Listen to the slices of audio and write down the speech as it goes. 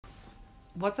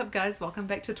What's up, guys? Welcome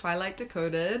back to Twilight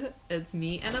Decoded. It's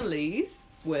me, Annalise,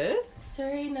 with...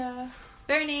 Serena.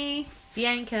 Bernie.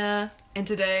 Bianca. And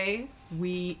today,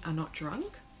 we are not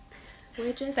drunk.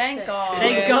 We're just Thank sick. God.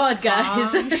 Thank God,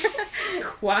 guys.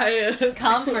 Quiet.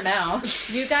 Calm for now.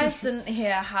 You guys didn't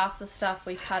hear half the stuff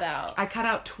we cut out. I cut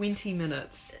out 20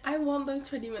 minutes. I want those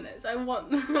 20 minutes. I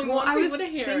want I was people to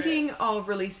hear thinking it. of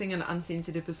releasing an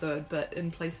uncensored episode, but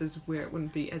in places where it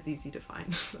wouldn't be as easy to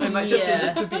find. I might just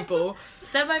send it to people.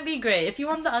 That might be great. If you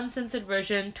want the uncensored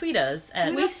version, tweet us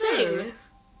at We sing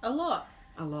a lot.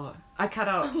 A lot. I cut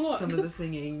out some of the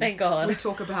singing. Thank God. We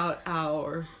talk about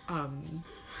our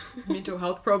mental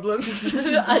health problems.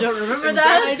 I don't remember In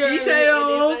that. I don't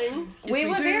detail. remember anything. Yes, we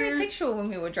were do. very sexual when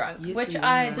we were drunk, Yes, which we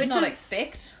I were. did Which not is-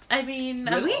 expect. I mean,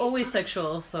 Really? I'm always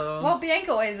sexual, so... Well,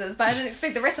 Bianca always is, but I didn't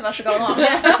expect the rest of us to go along.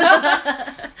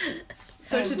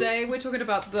 So today we're talking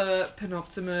about the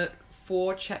penultimate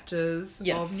 4 chapters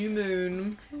Yes. of New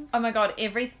Moon. Oh my god,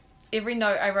 every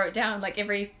note I wrote down, like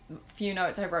every few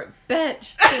notes I wrote,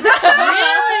 bitch.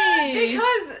 Really?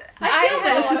 Because I That had a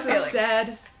lot this of is a feelings.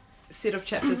 sad set of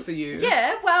chapters for you.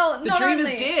 Yeah, well, The not dream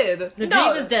only... is dead. The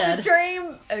No, dream is dead. The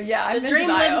dream... I'm The in dream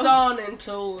denial. lives on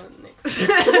until next.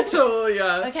 Until,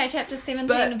 yeah. Okay, chapter 17,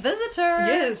 But- Visitor.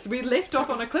 Yes, we left off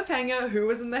on a cliffhanger. Who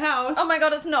was in the house? Oh my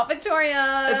god, it's not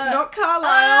Victoria. It's not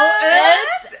Carlisle.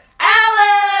 It's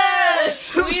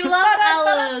Alice! We love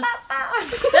Alice.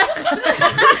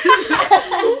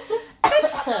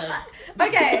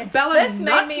 Okay, Bella this made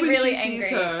nuts me when really she angry.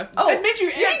 sees her. Oh, It made you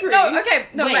angry. No, okay,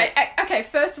 no, Wait. wait. Okay,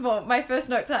 first of all, my first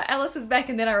notes are Alice is back,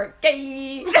 and then I wrote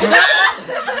gay.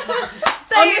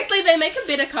 Honestly, they make a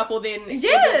better couple than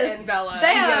Yes, Edward and Bella.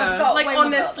 They Yeah. have got Like, way more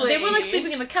honestly. They were like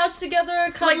sleeping on the couch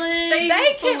together, cuddling.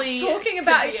 They fully kept talking could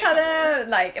about be each a couple. other.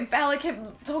 Like, and Bella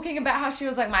kept talking about how she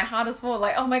was like my heart is full.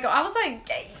 Like, oh my god, I was like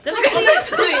gay. There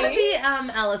must be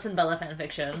Alice and Bella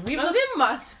fanfiction. We Oh, there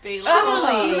must be.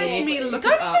 Surely. Let me look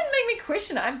Don't it up. even make me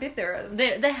question it. I bet there is.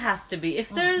 There has to be. If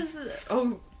there's,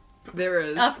 Oh, there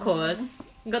is. of course,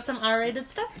 got some R-rated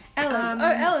stuff. Alice.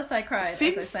 Oh, Alice, I cried.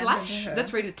 Fem as I slammed into slash. her.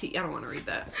 That's rated T. I don't want to read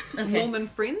that. Okay. Mormon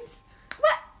friends.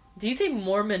 Do you say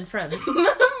Mormon friends?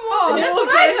 Oh, that's Mormon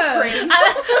what I heard. friends. I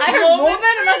heard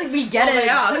Mormon and I was like, we get Oh, it. they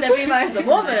are. Stephanie Meyer's a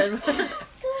woman.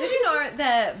 Did you know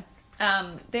that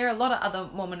there are a lot of other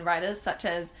Mormon writers, such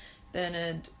as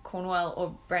Bernard Cornwell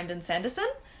or Brandon Sanderson,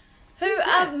 who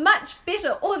are much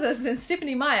better authors than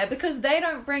Stephanie Meyer because they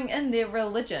don't bring in their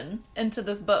religion into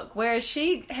this book, whereas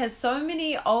she has so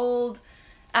many olden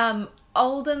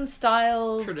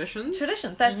style Traditions.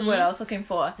 That's the word I was looking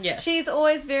for. Yes. She's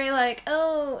always very like,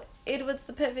 oh, Edward's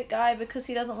the perfect guy because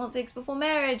he doesn't want sex before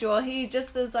marriage, or he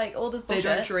just is like all this They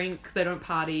bullshit. don't drink. They don't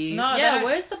party. No, they Yeah, don't-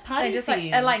 where's the party They just like,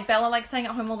 scenes? and like Bella like staying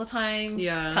at home all the time.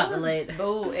 Yeah. Can't relate.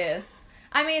 Bull is.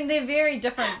 I mean, they're very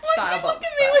different Why'd style you look books.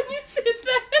 at me when you said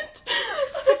that?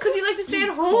 Because you like to stay at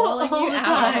home all Calling the you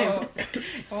time. out.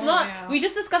 It's not. We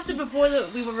just discussed it before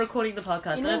that we were recording the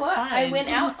podcast. You know and it's what? Fine. I went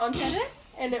out on Saturday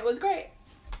and it was great.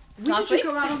 When Last did week?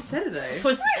 you go out on Saturday?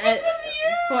 for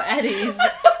Eddie's.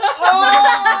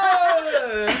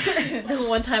 Oh! The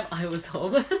one time I was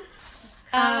home.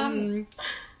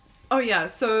 Oh yeah,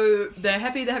 so they're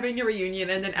happy they're having a reunion,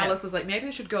 and then Alice is like, maybe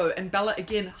I should go, and Bella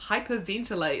again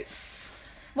hyperventilates.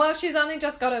 Well, she's only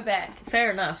just got her back.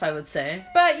 Fair enough, I would say.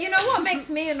 But you know what makes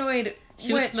me annoyed?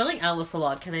 She was smelling Alice a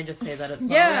lot. Can I just say that as well?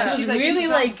 Yeah. She's She's like, really "You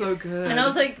smell like. so good. And I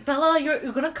was like, Bella,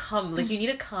 you're gonna come. Like, you need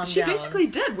to calm she down. basically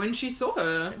did when she saw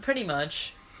her. Pretty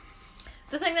much.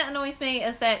 The thing that annoys me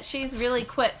is that she's really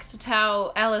quick to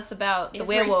tell Alice about the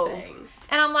werewolves. Everything.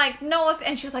 And I'm like, no,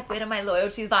 and she was like, where do my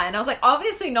loyalties lie? And I was like,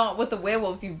 obviously not with the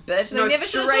werewolves, you bitch. They No, never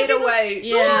should have straight told you this. away.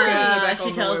 Yeah, she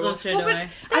she tells them straight Well, but away.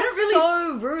 I don't really.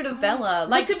 So rude of Bella.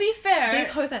 Like, But to be fair, these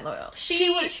hoes ain't loyal. She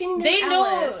knew they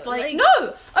Alice, know, like,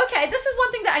 No! Okay, this is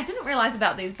one thing that I didn't realise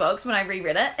about these books when I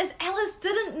reread it, is Alice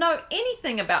didn't know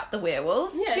anything about the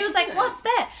werewolves. Yeah, she was she like, didn't. what's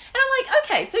that? And I'm like,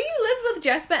 okay, so you lived with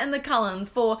Jasper and the Cullens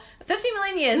for 50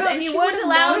 million years No, and you she weren't would've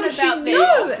allowed known to about shoot them.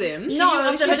 no. Of them. She No, knew of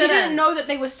them, she But she didn't. didn't know that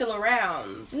they were still around.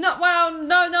 No, well,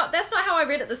 no, that's not how I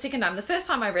read it the second time. The first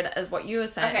time I read it is what you were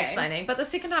saying, Okay. explaining. But the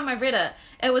second time I read it,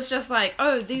 it was just like,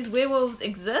 oh, these werewolves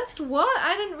exist? What?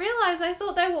 I didn't realize. I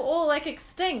thought they were all, like,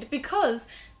 extinct. Because,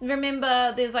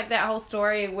 remember, there's, like, that whole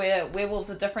story where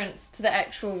werewolves are different to the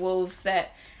actual wolves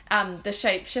that the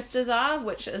shapeshifters are,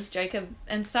 which is Jacob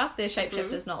and stuff. They're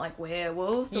shapeshifters, not like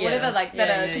werewolves or Yeah. whatever, like that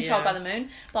Yeah, are yeah, controlled yeah. by the moon,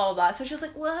 blah, blah, blah. So she was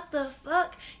like, what the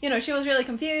fuck? You know, she was really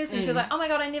confused and she was like, oh my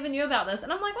god, I never knew about this.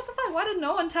 And I'm like, what the fuck? Why did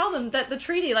no one tell them that the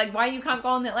treaty, like why you can't go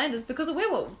on that land is because of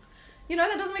werewolves? You know,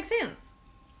 that doesn't make sense.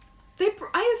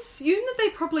 I assume that they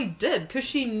probably did, because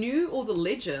she knew all the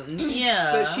legends.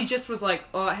 Yeah. But she just was like,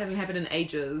 oh, it hasn't happened in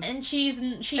ages. And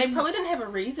They probably didn't have a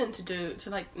reason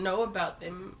to know about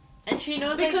them. And she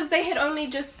knows Because they had only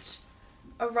just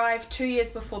arrived 2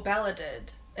 years before Bella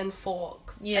did in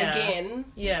Forks. Yeah. Again.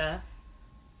 Yeah.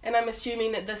 And I'm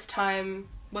assuming that this time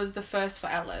was the first for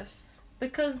Alice.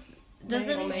 Because Maybe or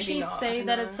doesn't maybe she not, I say don't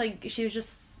that know. it's like she was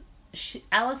just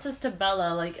Alice says to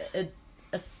Bella like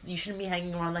you shouldn't be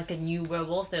hanging around like a new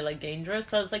werewolf, they're like dangerous.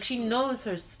 So it's like she knows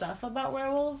her stuff about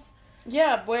werewolves.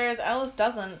 Yeah, whereas Alice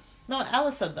doesn't. No,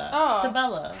 Alice said that Oh. to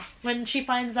Bella when she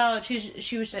finds out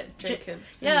she was That Jacob.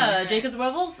 Jacob's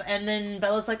werewolf, and then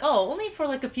Bella's like, oh, only for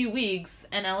like a few weeks,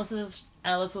 and Alice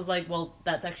was like, well,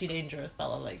 that's actually dangerous,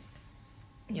 Bella, like,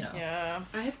 you know. Yeah.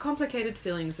 I have complicated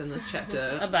feelings in this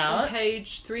chapter. About? On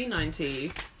page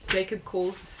 390, Jacob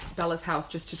calls Bella's house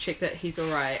just to check that he's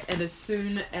alright, and as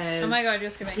soon as Oh my god,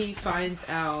 just gonna. he finds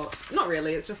out, not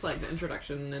really, it's just like the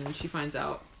introduction, and she finds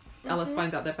out, Alice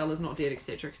finds out that Bella's not dead,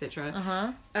 etc,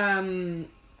 etc.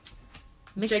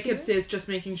 Jacob says, just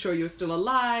making sure you're still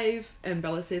alive, and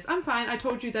Bella says, I'm fine, I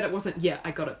told you that it wasn't, yeah,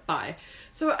 I got it, bye.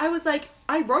 So I was like,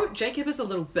 I wrote Jacob as a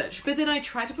little bitch, but then I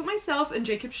tried to put myself in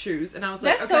Jacob's shoes, and I was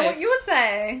like, That's okay, so what you would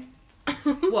say.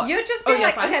 what? You'd just Oh, be yeah,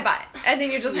 like, fine. okay, bye. And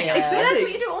then you just hang up. Yeah. That's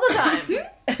what you do all the time.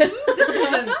 This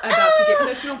isn't about to get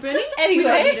personal, Bernie. We Anyway.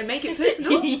 don't need to make it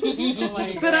personal. Oh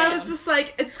my But I was just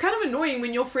like, it's kind of annoying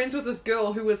when you're friends with this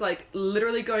girl who was like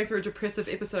literally going through a depressive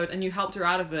episode and you helped her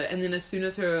out of it, and then as soon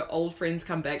as her old friends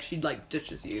come back, she like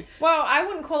ditches you. Well, I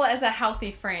wouldn't call it as a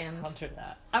healthy friend. counter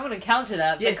that. I'm gonna counter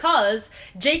that Yes. because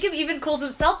Jacob even calls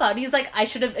himself out. He's like, I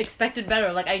should have expected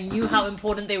better. Like, I knew how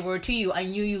important they were to you. I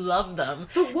knew you loved them.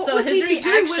 But what So was he his to do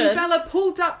when reaction- Bella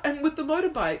pulled up and with the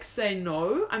motorbike say,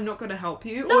 no, I'm not going to help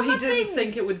you? No, or he I'm didn't saying-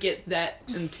 think it would get that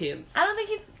intense? I don't think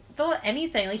he thought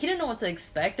anything. Like, he didn't know what to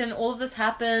expect, and all of this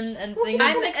happened, and things.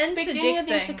 I'm expecting them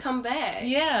to interjecting. come back.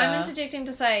 Yeah. I'm interjecting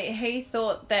to say he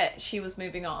thought that she was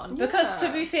moving on. Because to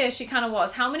Yeah. be fair, she kind of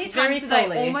was. How many Very times did they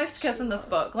slowly. almost kiss in this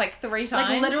book? Like 3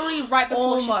 times? Like literally right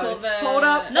before she Almost. saw the... Hold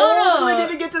up. No, Oh, no. we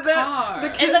need to get to that. Car. The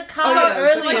In kiss. in the car Oh, yeah, the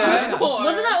earlier. car. before.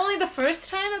 Wasn't that only the first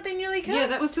time that they nearly kissed? Yeah,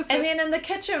 that was the first. And then in the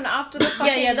kitchen after the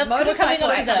fucking Yeah, that's we're coming motorcycle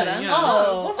up to that. accident. Yeah.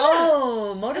 Oh, Wasn't it?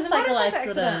 oh, motorcycle motorcycle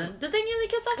accident. accident. Did they nearly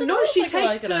kiss after the No, she motorcycle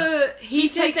takes accident? he She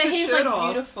says takes that his he's shirt like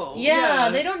off. beautiful. Yeah, Yeah.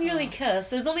 they don't really kiss.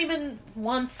 There's only been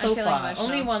one so I'm feeling far. emotional.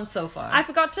 Only one so far. I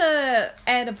forgot to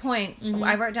add a point. Mhm.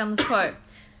 I wrote down this quote.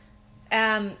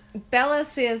 Bella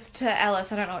says to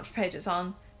Alice, I don't know which page it's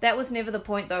on, that was never the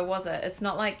point though, was it? It's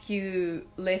not like you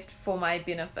left for my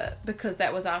benefit, because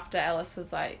that was after Alice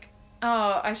was like,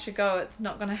 oh, I should go, it's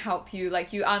not going to help you,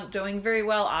 like you aren't doing very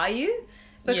well, are you?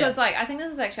 Because Yeah. like, I think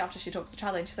this is actually after she talks to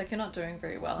Charlie and she's like, you're not doing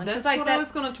very well. And That's she's like, what I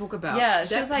was going to talk about. yeah,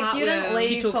 she That was like, part you didn't where- She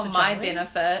leave talks for to my Charlie?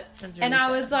 benefit. That's And really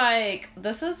I was sad. like,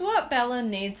 this is what Bella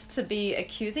needs to be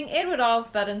accusing Edward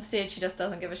of, but instead she just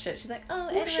doesn't give a shit. She's like, oh, Well,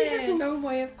 Edward. she has no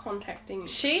way of contacting...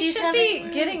 She She's should be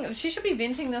having- she should be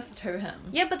venting this to him.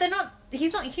 yeah, but they're not.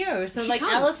 He's not here, so She like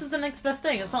can't. Alice is the next best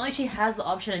thing. It's not like she has the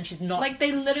option and she's not Like,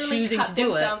 they literally choosing cut to do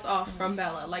it. themselves off from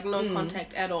Bella. Like, no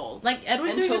contact at all. Like,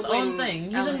 Edward's doing Until his own when thing.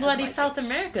 He's Alice in has bloody like South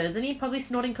America. Isn't he probably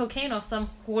snorting cocaine off some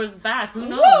whore's back? Who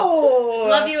knows? Whoa!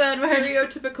 Love you, Edward.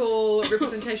 Stereotypical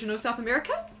representation of South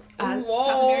America. Whoa.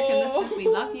 South American listeners, we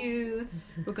love you.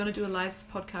 We're going to do a live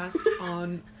podcast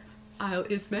on Isle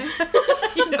Ismay,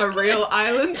 a real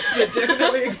island that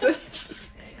definitely exists.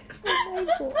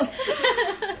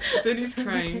 Benny's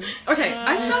crying. Okay,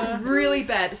 I felt really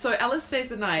bad. So Alice stays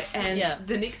the night, and Yes.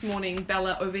 the next morning,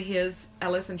 Bella overhears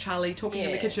Alice and Charlie talking in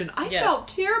the Yeah. kitchen. I Yes. felt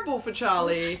terrible for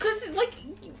Charlie. Because, like,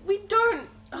 we don't...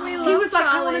 He was like,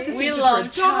 I wanted to We send her to a love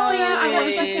doctor. Charlie. I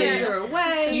wanted to send her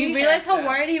away. You realize how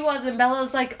worried he was, and Bella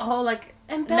was like, "Oh, like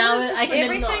And now Bella's just I can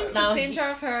like, Everything's Now the he- center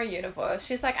of her universe.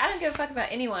 She's like, I don't give a fuck about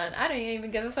anyone. I don't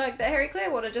even give a fuck that Harry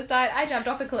Clearwater just died. I jumped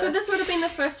off a cliff. So this would have been the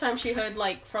first time she heard,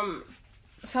 like, from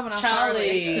someone else. Charlie.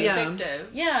 Charlie's Yeah. perspective.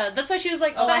 Yeah, that's why she was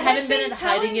like, "Oh, But I I haven't had been been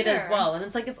hiding it telling as her. well." And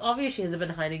it's like it's obvious she hasn't been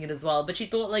hiding it as well, but she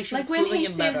thought like she Like, was when fooling he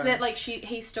him says better. that, like,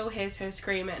 he still hears her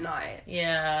scream at night. And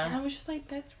Yeah. I was just like,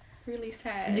 that's really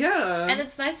sad. Yeah. And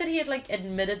it's nice that he had like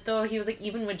admitted though, he was like,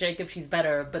 even with Jacob she's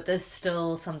better, but there's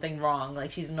still something wrong.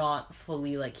 Like she's not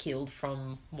fully like healed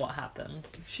from what happened.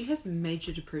 She has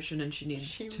major depression and she needs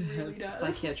She to really have does.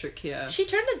 psychiatric care. She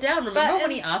turned it down, remember when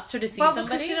he asked her to see well, because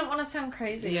somebody? she didn't want to sound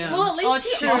crazy. Yeah. Well, at least Oh,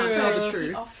 he true. Tell the offered. truth.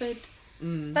 He offered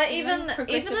But even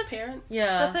progressive if parents.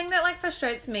 Yeah. the thing that like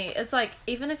frustrates me is like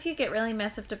even if you get really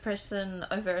massive depression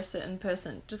over a certain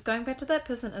person, just going back to that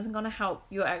person isn't going to help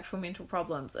your actual mental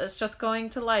problems. It's just going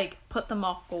to like put them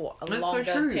off for a That's so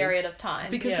longer true. period of time.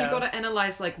 Because Yeah. you got to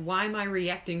analyze, like, why am I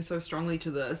reacting so strongly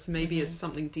to this? Maybe it's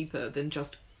something deeper than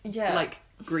just, yeah, like,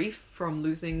 grief from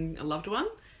losing a loved one.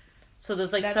 So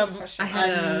there's like That's some what's I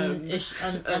frustrating.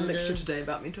 had a lecture today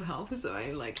about mental health, so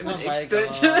I, like, am Oh an my expert.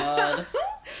 god.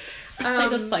 It's like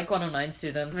the Psych 109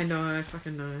 students. I know, I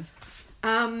fucking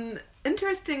know.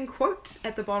 Interesting quote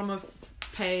at the bottom of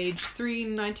page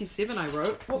 397 I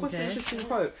wrote. What was the Okay. interesting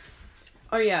quote?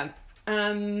 Oh, yeah.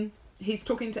 He's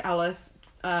talking to Alice.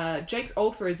 Jake's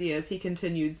old for his years, he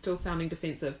continued, still sounding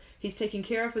defensive. He's taking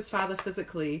care of his father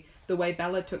physically the way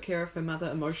Bella took care of her mother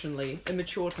emotionally. It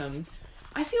matured him.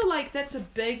 I feel like that's a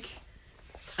big...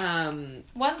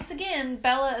 once again,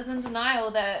 Bella is in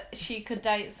denial that she could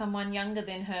date someone younger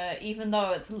than her, even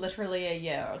though it's literally a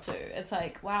year or two. It's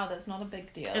like, wow, that's not a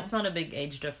big deal. It's not a big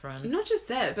age difference. Not just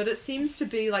that, but it seems to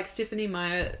be like Stephanie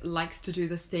Meyer likes to do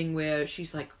this thing where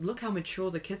she's like, look how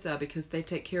mature the kids are because they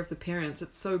take care of the parents.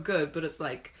 It's so good, but it's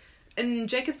like... In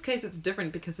Jacob's case, it's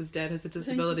different because his dad has a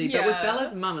disability. But with Yeah.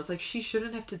 Bella's mum, it's like she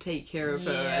shouldn't have to take care of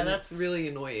her. Yeah, And that's- that's really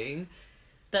annoying.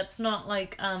 That's not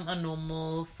like a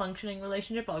normal functioning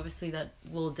relationship. Obviously, that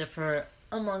will differ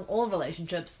among all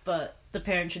relationships, but the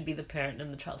parent should be the parent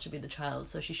and the child should be the child,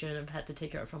 so she shouldn't have had to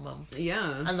take care of her mum.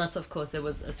 Yeah. Unless, of course, there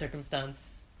was a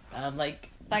circumstance like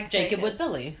Like Jacob with Jacob's.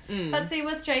 Billy. Mm. But see,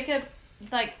 with Jacob,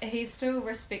 like, he still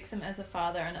respects him as a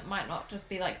father, and it might not just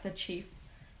be, like, the chief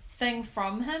thing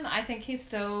from him. I think he's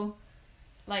still,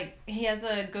 like, he has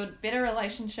a better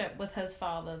relationship with his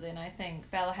father than I think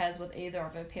Bella has with either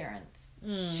of her parents.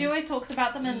 She always talks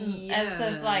about them as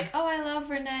Yeah. if, like, oh, I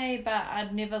love Renee, but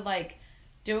I'd never, like,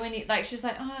 do any, like, she's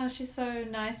like, oh, she's so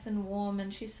nice and warm,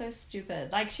 and she's so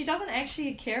stupid. Like, she doesn't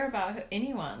actually care about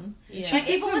anyone. Yeah. She Like, says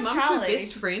even her with mum's her Charlie,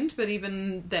 best friend, but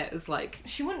even that is like...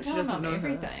 she wouldn't She tell him doesn't about know her.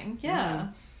 everything. Yeah.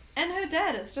 And her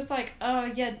dad, it's just like, oh,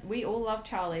 yeah, we all love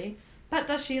Charlie. But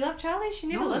does she love Charlie? She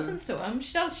never No. listens to him.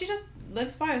 She does. She just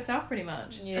lives by herself pretty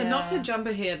much. Yeah. And not to jump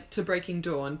ahead to Breaking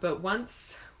Dawn, but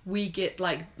once we get,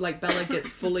 like Bella gets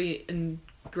fully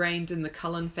ingrained in the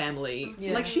Cullen family,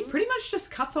 Yeah. like, she pretty much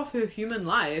just cuts off her human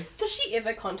life. Does she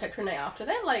ever contact Renee after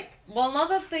that? Like, Well, not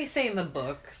that they say in the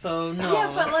book, so no.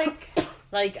 yeah, but like,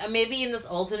 Like, maybe in this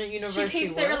alternate universe she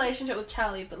keeps their would. relationship with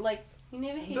Charlie, but like, you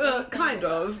never hear anything Kind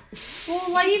about of. it.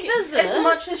 Well, like, He visits. as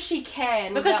much as she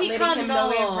can, Because without he letting can't him know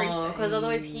know, everything. because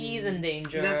otherwise he's in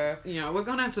danger. That's, we're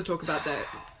gonna have to talk about that.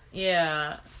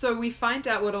 Yeah. So we find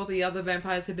out what all the other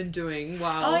vampires have been doing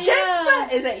while... Oh, yeah.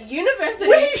 Jasper is at university.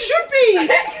 Where he should be!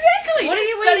 Exactly. What are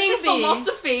you studying waiting to be?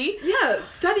 philosophy? Yeah,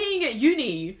 studying at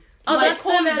uni. Oh, Like that's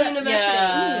Cornell the- University.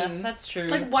 Yeah, Mm. that's true.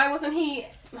 Like, why wasn't he?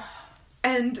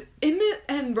 And Emmett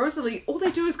and Rosalie, all they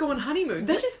do is go on honeymoon.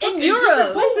 They're just In fucking Europe.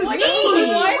 different places. Why That's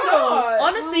not? Why not?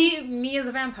 Honestly, me as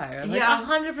a vampire. Like, Yeah.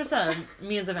 100%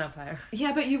 me as a vampire.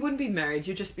 Yeah, but you wouldn't be married.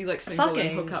 You'd just be like single Fucking.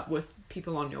 and hook up with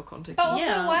people on your contact But list.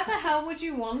 also, Yeah. why the hell would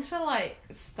you want to like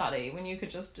study when you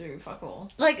could just do fuck all?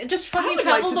 Like, just I fucking would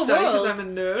like travel to the study world. because I'm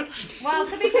a nerd. Well,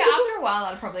 to be fair, after a while,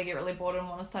 I'd probably get really bored and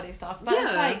want to study stuff. But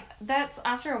it's Yeah. like that's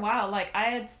after a while. Like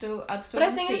I'd still But I want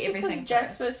to think see it's because everything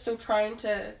Jasper's first. still trying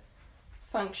to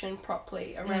function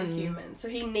properly around Mm. humans, so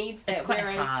he needs that. It's quite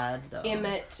whereas hard, though.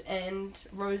 Emmett and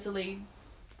Rosalie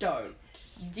don't.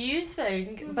 Do you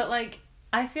think? But like,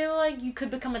 I feel like you could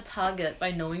become a target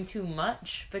by knowing too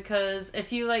much, because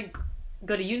if you like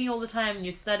go to uni all the time and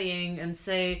you're studying, and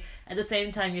say at the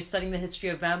same time you're studying the history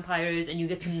of vampires, and you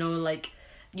get to know like,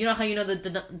 you know how you know the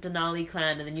Denali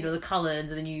clan, and then you know the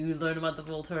Cullens, and then you learn about the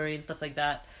Volturi and stuff like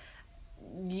that.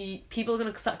 People are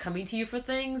gonna start coming to you for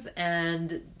things,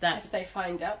 and that. If they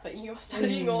find out that you're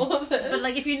studying all of it. But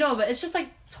like, if you know, but it's just like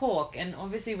talk, and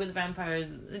obviously with vampires,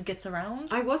 it gets around.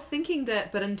 I was thinking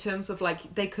that, but in terms of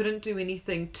like, they couldn't do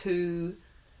anything too...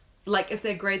 Like, if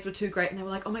their grades were too great and they were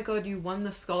like, oh my god, you won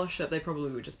the scholarship, they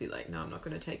probably would just be like, no, I'm not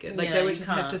going to take it. Like, Yeah, they would you just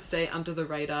have can't. to stay under the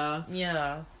radar.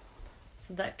 Yeah.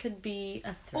 So that could be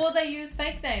a threat. Or they use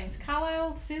fake names.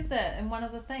 Carlisle says that in one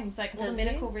of the things. Like all Does the he?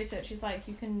 medical research, he's like,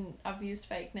 I've used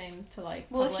fake names to like.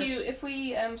 well, publish. if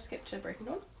we skip to Breaking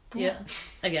Dawn, Yeah.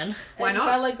 Again. Why and not?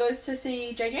 Bella goes to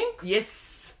see Jay Jenks.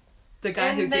 Yes! The guy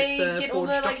and who they gets the get all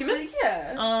forged the, like, documents.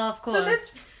 yeah. Oh, of course. So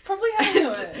that's probably how they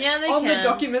do it. Yeah, they On can. the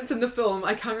documents in the film,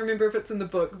 I can't remember if it's in the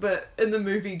book, but in the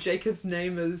movie, Jacob's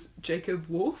name is Jacob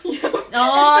Wolf.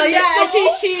 Oh, yeah,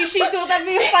 she thought that'd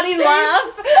be a funny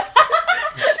laugh.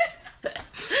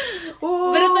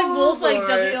 But it's like Wolf, like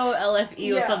Lord. WOLFE or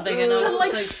Yeah. something, and I was But, just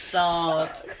like, like,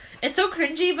 stop. It's so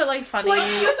cringy, but like funny.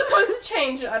 Like, you're supposed to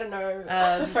change, I don't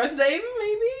know, the first name,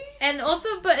 maybe? And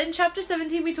also, but in chapter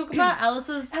 17, we talk about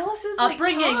Alice's Alice's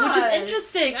upbringing, which is past.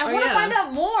 interesting. I Oh, want to yeah. find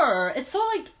out more. It's so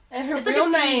like And her It's like real a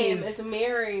name tease. is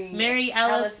Mary. Mary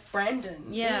Alice. Brandon.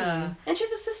 Yeah. And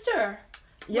she's a sister.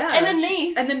 Yeah. And a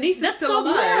niece. And the niece is That's still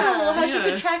so alive. cool how she Yeah.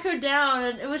 could track her down.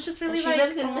 And it was just really And she like,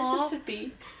 lives in aw.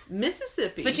 Mississippi.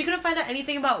 Mississippi. But she couldn't find out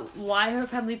anything about why her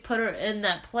family put her in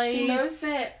that place. She knows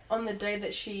that on the day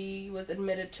that she was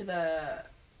admitted to the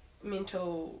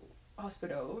mental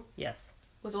hospital Yes.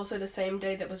 was also the same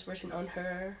day that was written on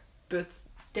her Birth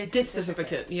death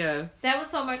certificate. Yeah. That was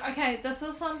so much. Okay, this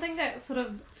was something that sort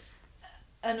of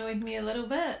annoyed me a little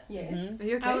bit. Yes. Mhm. Are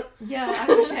you okay? Yeah,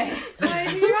 I'm okay. Why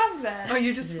did you ask that? Oh,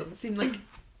 you just seemed like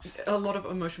a lot of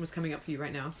emotion was coming up for you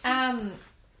right now.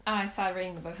 I started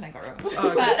reading the book and I got wrong. Oh,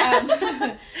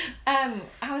 okay. But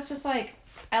I was just like,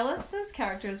 Alice's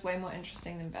character is way more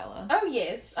interesting than Bella. Oh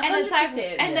yes, 100%. And it's like,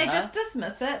 and they yeah. just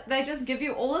dismiss it. They just give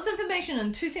you all this information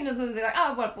in 2 sentences. They're like,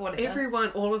 oh, whatever. Everyone,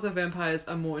 all of the vampires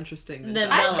are more interesting than Than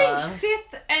Bella. I Bella. think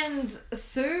Seth and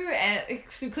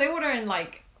Sue Clearwater and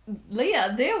like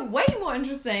Leah, they're way more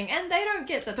interesting, and they don't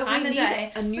get the But time we of need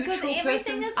day a neutral because everything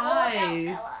person's is all about eyes.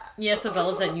 Bella. Yeah, so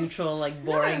Bella's that neutral, like,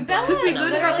 boring. Bella Because we girl.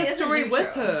 learn literally about the isn't story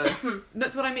with neutral. her.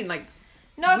 That's what I mean. Like,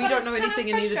 No, We but don't it's know kind anything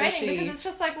of and neither does frustrating she. because it's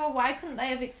just like, well, why couldn't they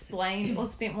have explained or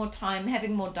spent more time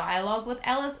having more dialogue with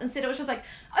Alice? Instead, it was just like,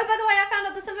 oh, by the way, I found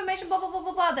out this information, blah, blah, blah,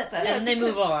 blah, blah, that's it. And they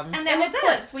move on. And that In was the it.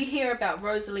 clips, we hear about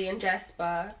Rosalie and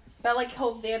Jasper, about like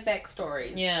their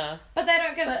backstories. Yeah. But they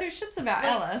don't give But, 2 shits about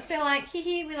like- Alice. They're like, hee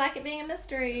hee, we like it being a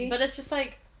mystery. But it's just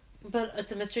like, but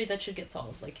it's a mystery that should get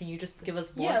solved. Like, can you just give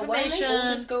us more Yeah, why don't information? they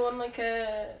all just go on like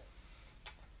a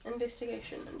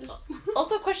investigation and just...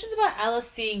 Also, questions about Alice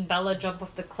seeing Bella jump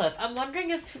off the cliff. I'm wondering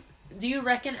if, do you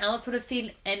reckon Alice would have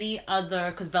seen any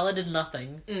other, because Bella did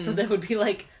nothing, so there would be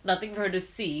like nothing for her to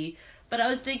see. But I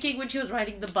was thinking when she was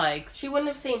riding the bikes, She wouldn't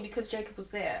have seen because Jacob was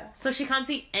there. so she can't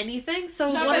see anything.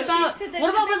 So No, what but she about said that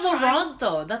what she'd about been with trying- Laurent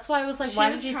though? That's why I was like, she why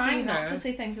was did you trying see not her? to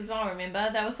see things as well, remember?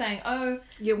 They were saying, oh,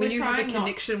 yeah, when we're you have a trying not-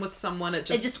 connection with someone, it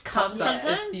just comes pops up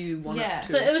sometimes? if you want Yeah. it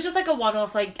to. So it was just like a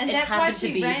one-off, like and it that's why happened to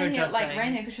she be her ran here, jumping.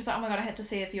 ran here, because she was like, oh my god, I had to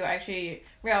see if you were actually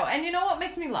real. And you know what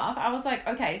makes me laugh? I was like,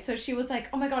 okay, so she was like,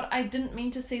 oh my god, I didn't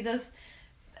mean to see this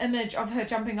image of her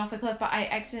jumping off a cliff, but I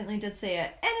accidentally did see it.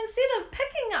 And instead of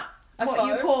picking up A what phone?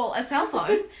 you call a cell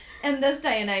phone, in this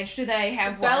day and age, do they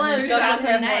have Bella one? doesn't have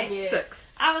 2008. one yet.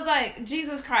 6. I was like,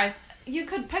 Jesus Christ, you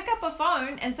could pick up a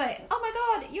phone and say, oh my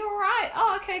god, you're right,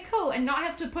 oh okay, cool, and not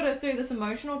have to put her through this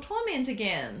emotional torment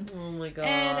again. Oh my god.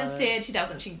 And instead, she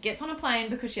doesn't. She gets on a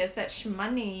plane because she has that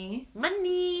money.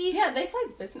 money. Yeah, they fly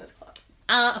business class.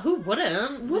 Who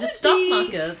wouldn't? Would the it stock be-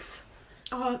 markets.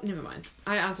 Oh, never mind.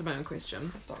 I answered my own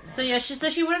question. So yeah, she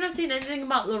said she wouldn't have seen anything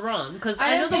about Laurent because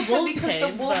I, know don't the think so wolves because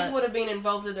came, the wolves but, would have been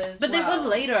involved with it as but well. it was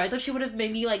later. I thought she would have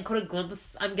maybe like caught a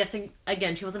glimpse. I'm guessing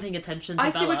again she wasn't paying attention to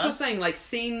I Bella. see what you're saying. Like,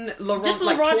 seen Laurent, Just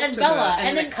like, Laurent talk and to Bella, her,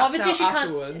 and then it cuts obviously out she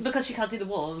afterwards. can't because she can't see the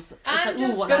wolves. It's I'm like,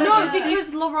 just ooh, what gonna- do No, I do?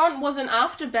 because Laurent wasn't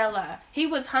after Bella. He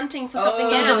was hunting for something Oh.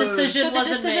 Yeah, else. the decision So the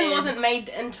wasn't decision made. wasn't made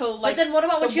until like. But then what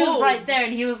about when the she was right wolves. there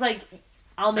and he was like,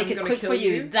 "I'll make I'm it gonna quick kill for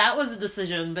you." you? That was a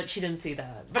decision, but she didn't see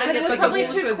that. But I But it guess was like, probably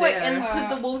the wolves too were quick, there. and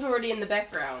because the wolves were already in the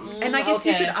background. And I guess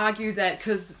you okay. could argue that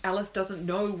because Alice doesn't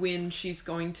know when she's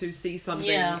going to see something.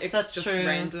 Yes, it's that's just true.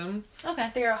 random. Okay.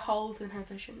 There are holes in her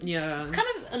vision. Yeah. It's kind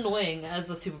of annoying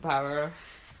as a superpower.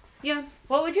 Yeah.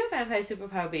 What would your vampire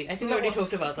superpower be? I think we already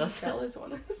talked about this. Bella's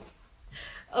one is.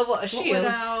 Oh, what, a What shield? would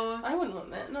our... I wouldn't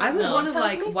want that. No, I would No. want to, like,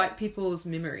 Telekinesis. wipe people's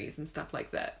memories and stuff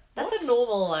like that. That's What? a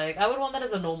normal, like, I would want that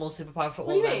as a normal superpower for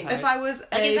What all do you mean? vampires. If I was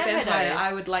Like a in Vampire vampire, Diaries.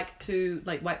 I would like to,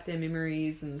 like, wipe their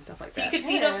memories and stuff like So that. you could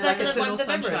feed Yeah. off them like and then eternal wipe the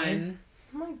memory. sunshine.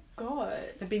 Oh my god.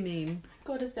 That'd be mean.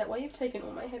 God, is that why you've taken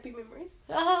all my happy memories?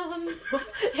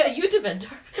 Yeah, you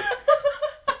Dementor.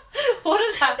 What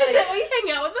is Is happening? that why you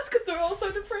hang out with us? Because we're all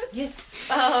so depressed? Yes.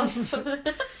 Um,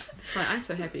 That's why I'm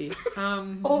so happy.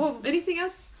 Oh. Anything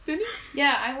else, Bernie?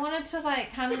 Yeah, I wanted to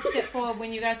like kind of skip forward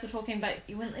when you guys were talking, but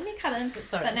you wouldn't let me cut in.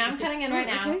 Sorry. But now I'm cutting in right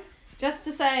now. Okay. Just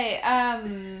to say, I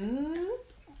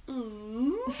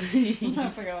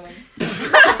forgot him.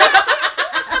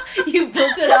 you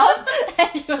built it up and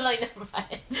you were like, never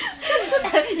mind.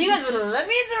 You guys would have let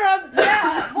me interrupt.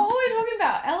 Yeah, what were we talking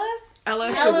about? Ellis?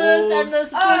 Alice, Alice the and wolves.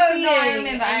 the Oh, no, I seeing,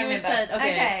 remember, and I you remember. said,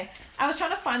 okay. I was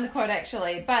trying to find the quote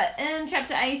actually, but in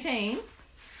chapter 18,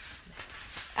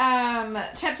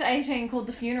 called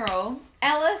The Funeral,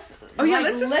 Alice... Oh, yeah, like,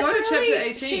 let's just go to literally- chapter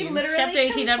 18. She literally Chapter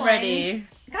 18, I'm ready.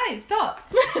 Guys, stop.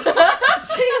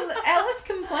 Alice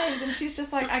complains and she's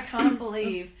just like, I can't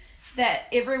believe that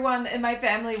everyone in my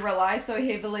family relies so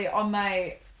heavily on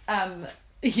my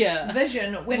Yeah.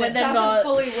 vision when When it they're doesn't not-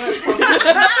 fully work properly.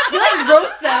 You like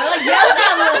roast them. Like,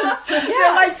 yes, Alice.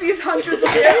 They're like these hundreds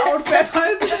of year old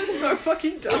vampires. It's so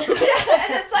fucking dumb. Yeah,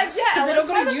 and it's like, yeah, they Alice, don't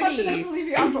go why to the fuck did uni. I believe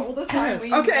you after all this time?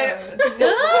 We Okay. know. It's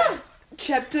not-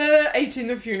 Chapter 18,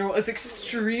 the funeral, is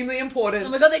extremely important. Oh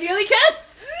my god, they nearly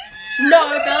kiss.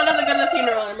 No, Bella doesn't go to the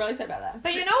funeral. I'm really sad about that.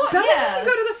 But you know what? Bella yeah. doesn't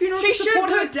go to the funeral She to support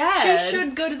should her go. dad. She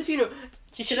should go to the funeral.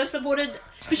 She should have supported.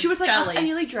 But she was like, Charlie. I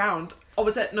nearly drowned. Oh,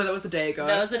 was that? No, that was a day ago.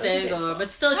 That was a day ago,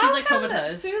 but still, she's How like come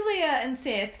traumatized. Sulia and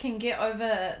Seth can get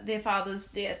over their father's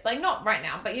death, like not right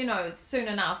now, but you know, soon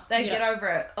enough, they Yeah. get over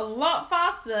it a lot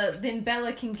faster than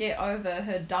Bella can get over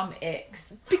her dumb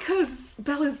ex. Because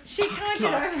Bella's She can't fucked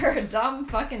get up. over her dumb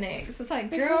fucking ex. It's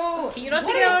like, girl, Can you not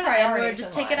what take it are out your on Edward? priorities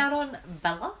Just in take it life? out on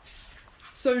Bella.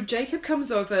 So Jacob comes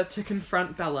over to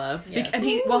confront Bella, Yes. and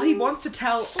he wants to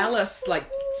tell Alice like,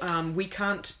 we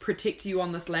can't protect you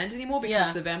on this land anymore because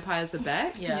Yeah. the vampires are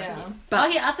back. Yeah. Yeah. But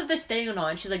Oh, he asked if they're staying or not,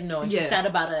 and she's like, no. And she's Yeah. sad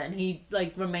about it, and he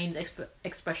like remains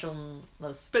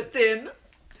expressionless. but then,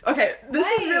 okay, this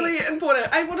is Wait. really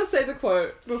important. I want to say the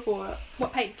quote before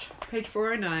What page? page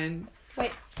 409.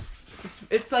 Wait.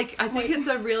 It's like I think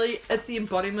Wait. it's the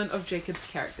embodiment of Jacob's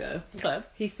character. Okay.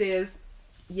 He says,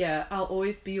 "Yeah, I'll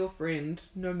always be your friend,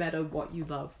 no matter what you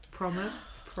love.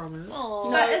 Promise, promise.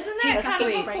 Aww. But isn't that that's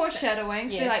kind of sweet. a foreshadowing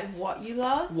to be like Yes. what you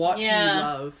love? What Yeah. you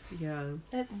love." Yeah.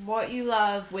 What you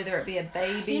love, whether it be a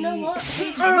baby. You know what?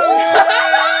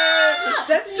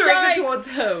 That's directed Yikes. towards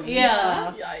him.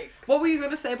 Yeah. Yikes. What were you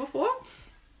going to say before?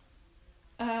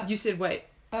 Uh, You said wait.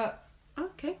 uh,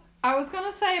 Okay. I was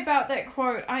gonna say about that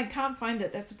quote. I can't find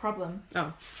it. That's a problem.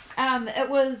 Oh. It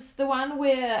was the one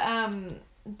where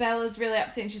Bella's really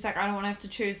upset and she's like, I don't want to have to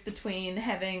choose between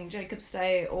having Jacob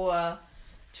stay or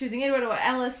choosing Edward or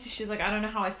Alice. She's like, I don't know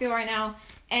how I feel right now.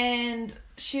 And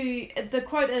the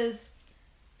quote is,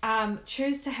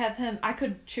 choose to have him. I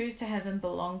could choose to have him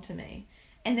belong to me.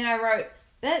 And then I wrote,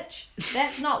 bitch,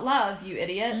 that's not love, you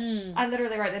idiot. Mm. I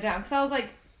literally wrote that down because I was like,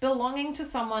 belonging to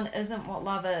someone isn't what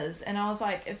love is. And I was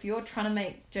like, if you're trying to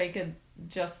make Jacob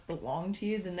just belong to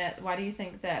you, then why do you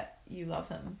think that you love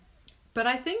him? But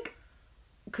I think,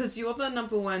 because you're the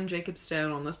number one Jacob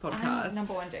stan on this podcast, I'm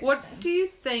number one Jacob what stan. do you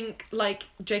think, like,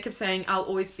 Jacob saying, I'll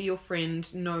always be your friend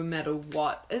no matter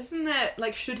what? Isn't that,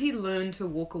 like, should he learn to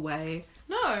walk away?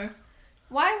 No.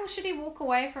 Why should he walk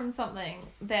away from something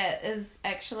that is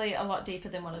actually a lot deeper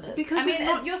than what it is? Because I mean, it's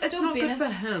not, you're it's still not good for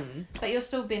him. but you're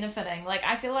still benefiting. Like,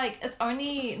 I feel like it's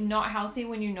only not healthy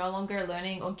when you're no longer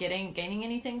learning or gaining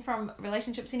anything from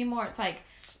relationships anymore. It's like,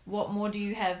 what more do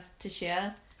you have to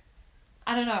share?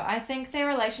 I don't know. I think their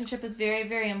relationship is very,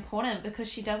 very important because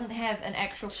she doesn't have an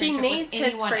actual She friendship needs with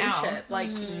his anyone friendship. else.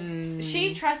 Like,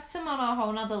 She trusts him on a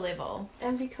whole nother level.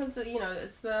 and because, you know,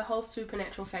 it's the whole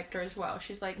supernatural factor as well.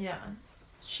 She's like, Yeah.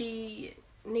 she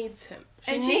needs him.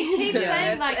 And she needs keeps him.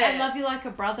 saying, That's like, I it. love you like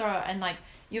a brother, and, like,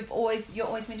 you're always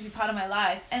meant to be part of my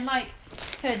life. And, like,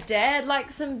 her dad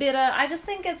likes him better. I just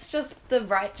think it's just the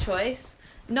right choice.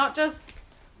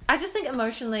 I just think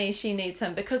emotionally she needs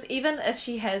him, because even if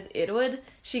she has Edward,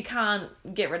 she can't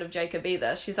get rid of Jacob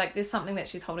either. She's like, there's something that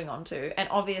she's holding on to. And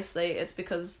obviously it's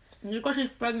because... Because she's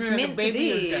pregnant It's and the meant to baby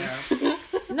be. is there.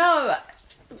 No,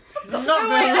 Not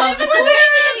very I have a lovely.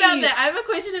 question about that. I have a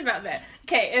question about that.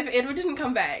 Okay, if Edward didn't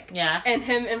come back, Yeah. and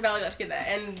him and Bella got together,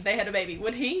 and they had a baby,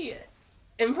 would he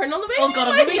imprint on the baby? Oh god,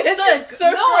 I'm gonna be It's sick. just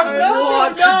so gross.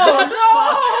 What No!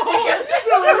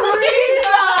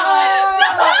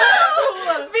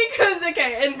 Because,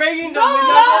 okay, in Breaking Dawn, we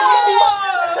know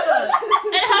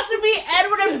It has to be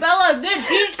Edward and Bella. They're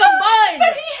being combined.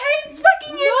 but he hates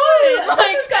fucking Edward.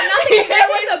 this has got nothing to do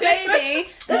with the baby.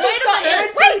 This has got...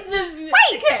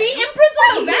 Wait, he imprints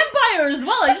on the vampire as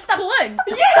well. I just clicked.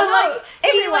 Yeah, like,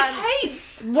 everyone. he hates.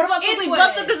 What about something Edward.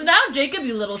 blood suckers now, Jacob?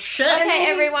 You little shit. Okay,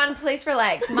 everyone, please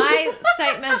relax. My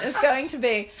statement is going to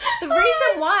be the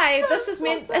reason why this is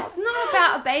meant. It's not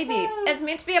about a baby. It's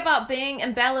meant to be about being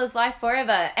in Bella's life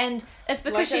forever, and it's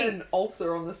because Like she. an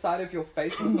ulcer on the side of your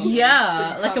face or something. Yeah,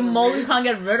 that you like a can't mole you remove. can't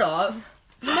get rid of.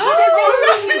 He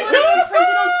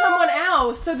imprinted on someone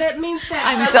else, so that means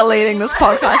that. deleting this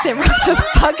podcast. Everyone's a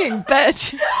fucking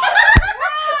bitch.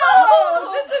 Oh,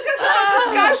 this is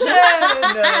a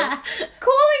discussion!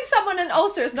 Calling someone an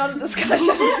ulcer is not a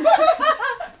discussion.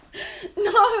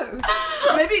 No.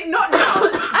 Maybe not now.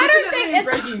 I don't think it's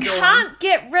Breaking Dawn. can't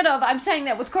get rid of. I'm saying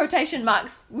that with quotation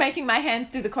marks, making my hands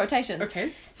do the quotations.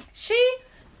 Okay.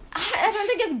 I don't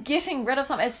think it's getting rid of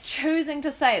something. It's choosing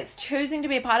to say. It's choosing to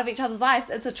be a part of each other's lives.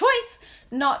 It's a choice,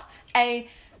 not a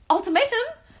ultimatum.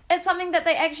 it's something that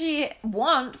they actually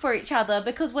want for each other,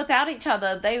 because without each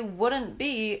other they wouldn't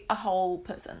be a whole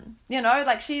person, you know,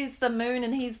 like she's the moon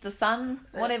and he's the sun,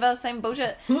 whatever, same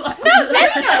bullshit. No,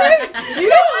 that's true. You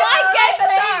like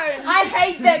it? I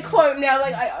hate that quote now.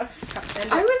 Like I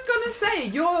was gonna say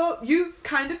you've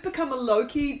kind of become a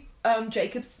low-key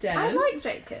Jacob stan. I like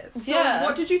Jacob. So Yeah.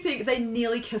 what did you think? They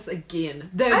nearly kiss again.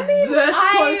 They're I mean, this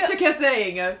I- close to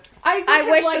kissing. I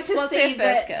wish liked this to was see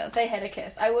their first that kiss. They had a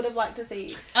kiss. I would have liked to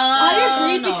see.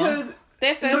 I agree no. because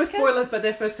Their first no kiss spoilers, but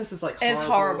their first kiss is like horrible. is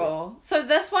horrible. So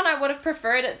this one I would have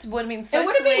preferred. It would have been so It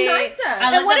would have been sweet. nicer. I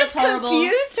It like would that have it's horrible.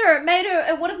 confused her.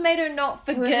 It would have made her not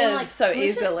Would have forgive been like, so was it-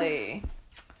 easily.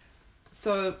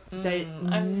 So they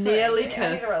I'm so nearly angry. I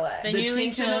need kiss. to relax. They The nearly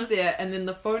tension kiss. is there, and then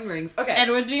the phone rings. Okay,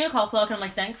 Edward's being a cockblock, and I'm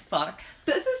like, thank fuck.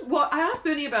 this is what I asked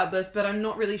Bernie about this, but I'm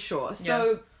not really sure.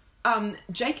 So,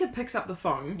 Jacob picks up the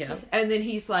phone, Yeah. and then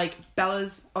he's like,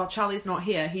 Charlie's not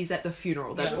here. He's at the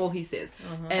funeral. That's Yeah. all he says,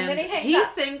 Mhm. and then he hangs he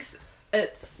up. thinks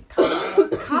it's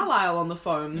Carlisle on the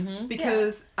phone Mhm.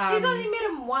 because He's only met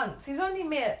him once. He's only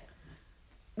met.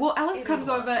 well, Alice Edward comes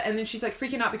over, once. and then she's like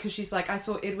freaking out because she's like, I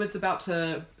saw Edward's about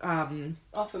to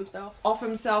Off himself. off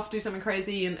himself, do something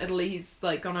crazy in Italy. He's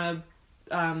like gonna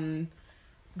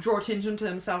draw attention to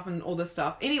himself and all this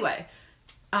stuff. Anyway,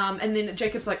 and then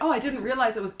Jacob's like, oh, I didn't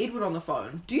realize it was Edward on the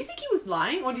phone. Do you think he was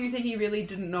lying, or do you think he really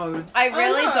didn't know? I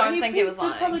really no, don't think he was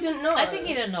lying. Probably didn't know. I think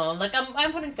he didn't know. Like,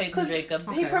 I'm putting faith in 'Cause Jacob.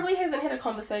 Okay. He probably hasn't had a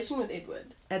conversation with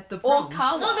Edward At the or prom?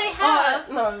 Carla. No, they have.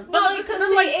 no, But, like, because but,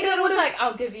 see, like, Edward it was would've- like,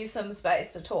 I'll give you some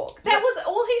space to talk. That was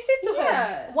all he said to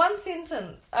Yeah. him. One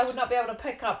sentence. I would not be able to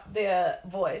pick up their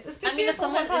voice. Especially if if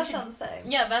someone someone sounds the same.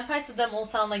 Yeah, vampires to them all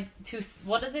sound like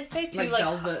what did they say? Too Like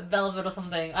velvet. velvet or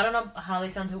something. I don't know how they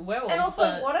sound to werewolves. And also,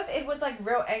 but what if Edward's like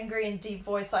real angry and deep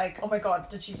voice, like, oh my god,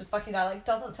 did she just fucking die? Like,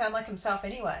 doesn't sound like himself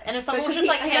anyway. and if someone was Because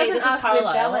just like, he hey, doesn't this is ask where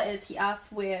Bella Carlisle. is. He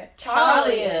asks where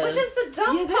Charlie is. Which is the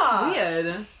dumb Yeah, that's part.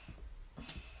 weird.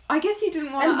 I guess he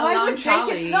didn't want And to why alarm would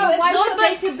Charlie. Jacob? No, why No, would but-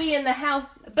 Jacob be in the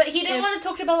house? But he didn't If- want to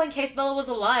talk to Bella in case Bella was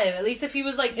alive. At least if he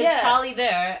was like, is Yeah. Charlie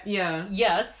there? Yeah.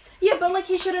 Yes. Yeah, but like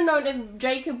he should have known if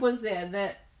Jacob was there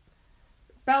that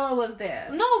Bella was there.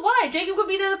 No, why? Jacob could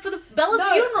be there for the Bella's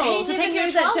No, funeral he to never take care knew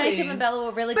of that Charlie. Jacob and Bella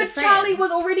were really But good friends. Charlie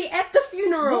was already at the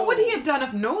funeral. What would he have done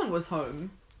if no one was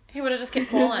home? He would have just kept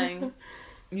calling.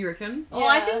 You reckon? Oh,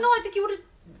 I Yeah. think no. I think he would have.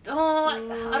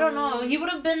 Oh, I don't know. He would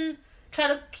have been trying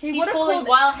to He keep would've calling called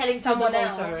while heading to the someone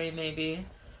else. mortuary, maybe.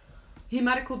 He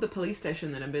might have called the police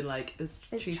station then and been like, "Is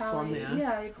It's Chief Charlie. Swan there?"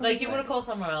 Yeah, Like he would have called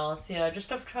somewhere else, yeah, just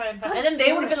to try and find. But- And then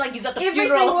they would have been like, he's at the Everything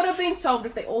funeral. would have been solved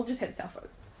if they all just had cell phones.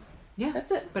 Yeah.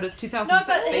 That's it. But it's No,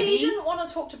 2006, but baby. he didn't want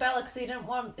to talk to Bella because he didn't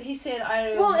want. He said,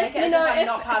 "I Well, make if it you as know, if I'm if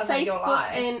not part of your Facebook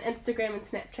life." and Instagram and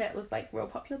Snapchat was like real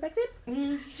popular back then,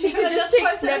 Mm. she could could've just just check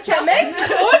posted Snapchat something. memes.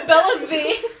 What would Bella's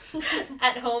be?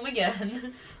 At home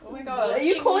again. Oh my god, are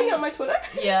you calling out my Twitter?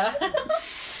 Yeah.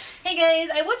 Hey guys,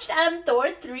 I watched Thor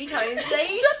 3 times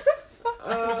today. Shut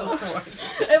the fuck.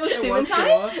 It was It 7 was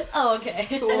times. Thor. Oh, okay.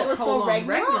 Thor, And it was Thor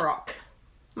Ragnarok. Ragnarok.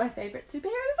 My favorite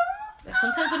superhero.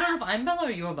 Sometimes I don't know if I'm Bella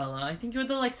or you're Bella. I think you're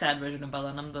the like sad version of Bella,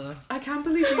 and I'm the. I can't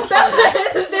believe you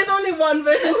tried. There's only one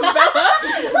version of Bella.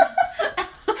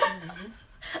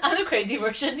 I'm the crazy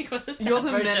version. You're the sad You're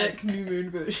the version. manic new moon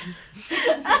version. The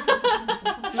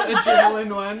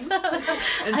adrenaline one. And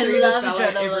I Serena's love Bella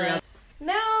every adrenaline. other.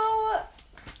 Now,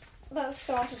 let's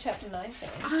go on to chapter 19.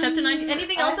 Chapter 19.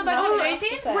 Anything I else have about nothing chapter else to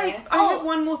 18? say. Wait, I Oh. have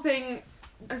one more thing.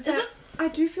 Is that- this- I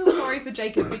do feel sorry for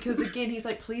Jacob because again he's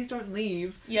like, please don't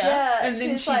leave. Yeah. And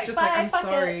then she's just like, "Bye, I'm fuck it."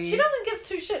 sorry. She doesn't give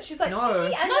two shits. She's like, No.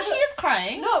 I No, never- she is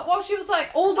crying. No, well, she was like,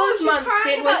 All those she's months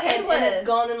crying spent with about him and Edward. it's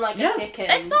gone in like Yeah. a second.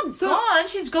 It's not So- gone.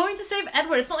 She's going to save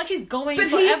Edward. It's not like she's going But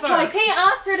he's forever. like- He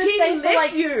asked her to He stay left for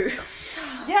like you.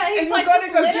 Yeah, he's And you like, gotta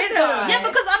just go let get it her. die. Yeah,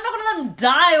 because I'm not gonna let him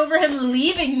die over him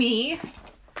leaving me.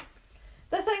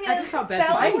 The thing I is, just felt bad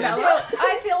for Bella, Jacob.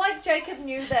 I feel like Jacob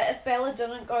knew that if Bella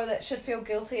didn't go, that she'd feel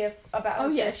guilty about Oh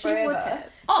his yeah, death she forever. would have.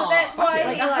 Aw, So that's fuck why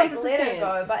yeah. he Like, like let her 100%.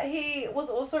 go. But he was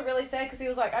also really sad because he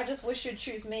was like, I just wish you'd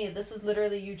choose me. This is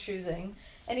literally you choosing.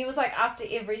 And he was like, after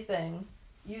everything,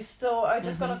 you still are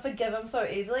just gonna forgive him so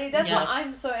easily. That's what Yes.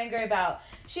 I'm so angry about.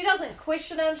 She doesn't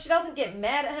question him. She doesn't get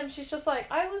mad at him. She's just like,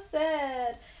 I was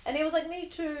sad. And he was like, me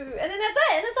too. And then that's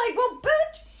it. And it's like, well,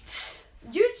 bitch,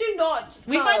 you do not.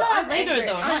 We know. find out I'm later angry.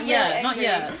 though. I'm Not really yet. Not angry.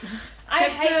 yet. I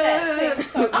hate that scene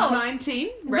so much. 19.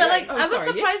 But Right? like, Oh, I was sorry,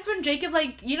 surprised yes. when Jacob,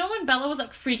 like, you know, when Bella was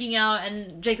like freaking out,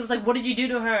 and Jacob's like, "What did you do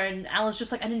to her?" And Alice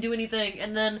just like, "I didn't do anything."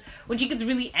 And then when she gets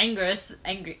really angry,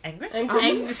 sorry,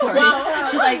 Wow.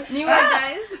 she's like, New word,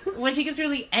 guys. when she gets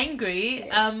really angry,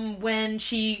 Yes. when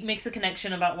she makes a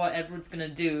connection about what Edward's gonna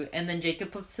do, and then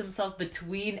Jacob puts himself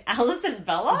between Alice and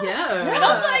Bella. Yeah. And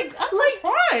I was like,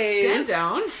 surprised. Stand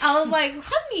down. I was like,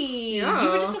 honey, Yeah, you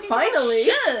were just talking finally.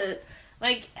 so much shit.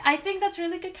 Like, I think that's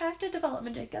really good character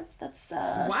development, Jacob. That's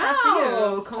sad for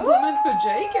Wow. you. Compliment for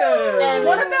Jacob. And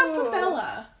what about for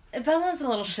Bella? Bella's a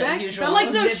little shit as usual. Bella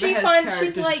Like, no, never she has finds-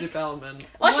 she's character like- development.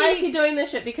 Well, Why she- is he doing this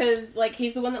shit? Because like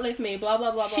he's the one that left me. Blah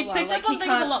blah blah blah She blah. picked like up on he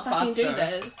things a can't lot fucking do faster.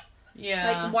 this.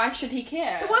 yeah. Like why should he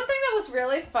care? The one thing that was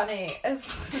really funny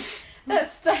is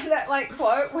that like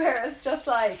quote where it's just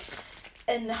like,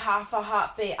 in half a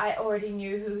heartbeat, I already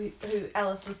knew who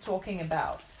Alice was talking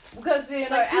about. Because, you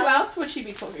know, Like who Alice, else would she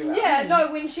be talking about? Yeah, no,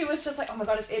 when she was just like, oh my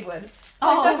god, it's Edward.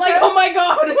 Oh, Like, the like first- oh my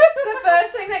god. The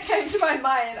first thing that came to my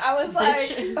mind, I was like,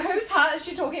 Bitch. whose heart is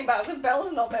she talking about? Because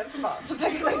Bella's not that smart to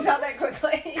figure things out that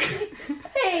quickly.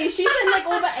 Hey, she's in like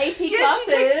all the AP Yeah, classes.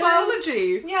 she takes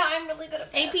biology. Yeah, I'm really good at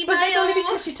AP But that's bio. only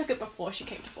because she took it before she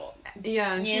came to Forks.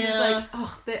 Yeah, and she was Yeah. like,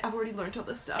 oh, I've already learned all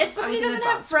this stuff. It's I because was she in doesn't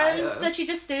have advanced friends bio. that she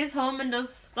just stays home and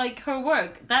does like her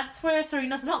work. That's where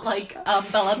Serena's not like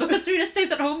Bella, because Serena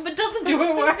stays at home but doesn't do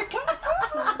her work.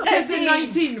 Chapter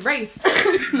 19, race.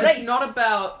 It's Race. not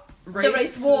about racism.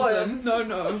 race war.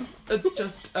 No. It's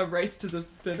just a race to the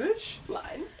finish.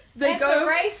 Line. They It's go. a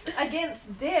race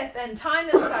against death and time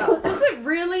itself. Is it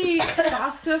really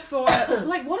faster for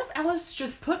like? What if Alice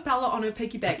just put Bella on her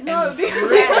piggyback No, and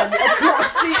ran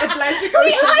across the Atlantic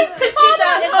Ocean? I pictured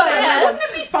that in my head. Wouldn't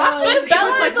it be faster? But Because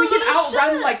Bella's like we a can little outrun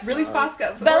shit. like really fast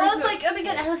guys. So Bella's where's the- like, oh my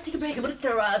god, Alice, take a break, I'm gonna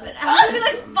throw up. And Alice would be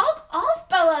like, fuck off,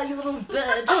 Bella, you little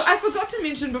bitch. Oh, I forgot to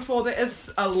mention before there is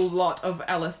a lot of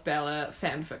Alice Bella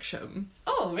fan fiction.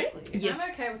 Oh, really? Yes.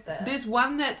 I'm okay with that. There's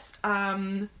one that's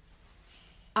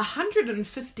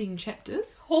 115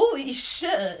 chapters. Holy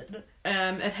shit.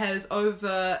 It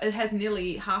has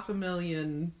nearly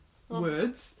 500,000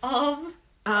 words. I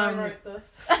Um, wrote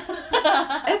this.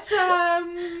 it's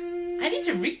I need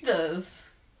to read this.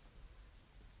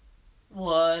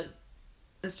 What?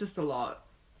 It's just a lot.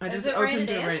 I Is just it opened rated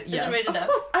it. M? Right, Is yeah, it rated of M?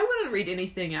 course. I wouldn't read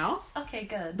anything else. Okay,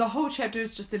 good. The whole chapter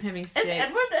is just them having sex. Is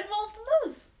Edward involved in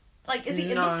those? Like, is he in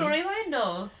the No. storyline?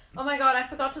 No. Oh my god, I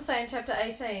forgot to say in chapter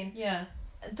 18, Yeah.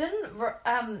 didn't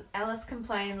Alice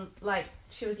complain like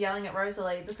she was yelling at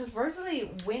Rosalie because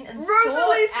Rosalie went and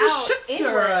Rosalie's sought the out shit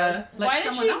Edward. stirrer. Like Why did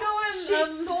someone she else. go and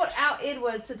She sought out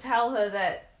Edward to tell her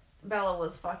that Bella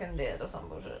was fucking dead or some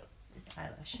bullshit.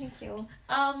 Eilish. Thank you.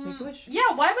 Make a wish.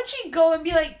 Yeah, why would she go and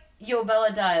be like, yo,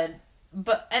 Bella died?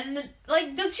 But, and then,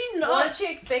 like, does she not? What did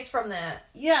she expect from that?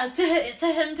 Yeah, to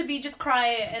him to be just cry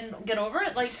and get over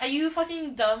it? Like, are you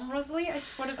fucking dumb, Rosalie? I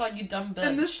swear to God, you dumb bitch.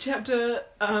 In this chapter,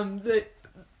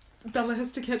 Bella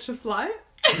has to catch a fly,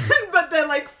 but they're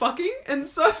like fucking, and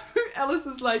so Alice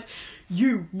is like,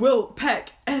 "You will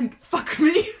pack and fuck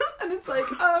me," and it's like,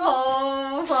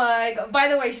 Oh my god. By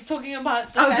the way, she's talking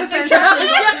about the fanfic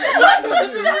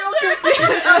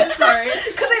Oh, sorry.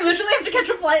 Because they literally have to catch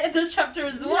a flight in this chapter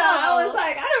as well. Yeah, I was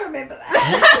like, I don't remember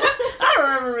that. I don't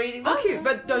remember reading that. Okay,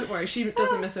 but don't worry, she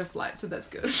doesn't miss her flight, so that's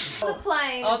good. On the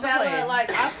plane, On the Bella plane. like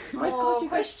asks Oh my more God, you guys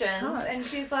questions, suck. and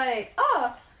she's like,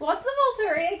 "Oh, what's the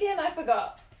Volturi again? I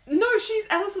forgot." No,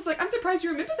 Alice is like, "I'm surprised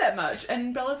you remember that much,"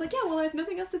 and Bella's like, "Yeah, well, I have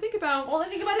nothing else to think about." All I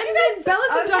think about is And then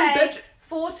Bella's a dumb bitch.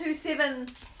 427.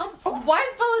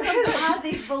 Why is Bella Who dumb? are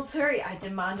these Volturi? I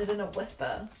demanded in a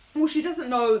whisper. Well, she doesn't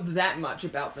know that much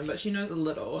about them, but she knows a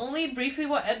little. Only briefly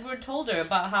what Edward told her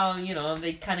about how, you know,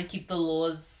 they kind of keep the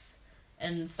laws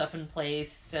and stuff in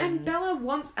place. And Bella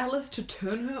wants Alice to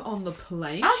turn her on the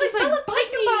plane. I was She's like, Bella, "Bite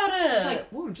think me." about it. It's like,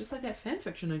 whoa, just like that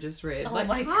fanfiction I just read. Oh like,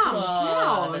 my calm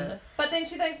god. down. But then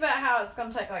she thinks about how it's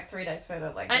gonna take like 3 days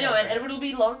further. Like I know, and Edward will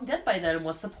be long dead by then, and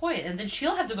what's the point? And then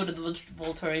she'll have to go to the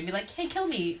Volturi and be like, hey, kill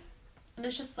me. And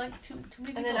it's just like too many And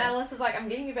people. then Alice is like, "I'm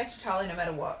getting you back to Charlie no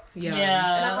matter what." Yeah.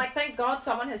 And I'm like, "Thank God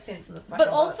someone has sense in this." But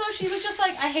fucking also, book." she was just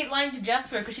like, I hate lying to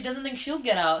Jasper because she doesn't think she'll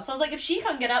get out. So I was like, if she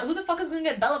can't get out, who the fuck is going to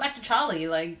get Bella back to Charlie?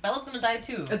 Like, Bella's going to die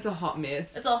too. It's a hot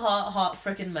mess. It's a hot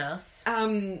freaking mess.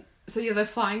 So yeah, they're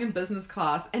flying in business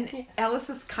class, and Yes. Alice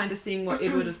is kind of seeing what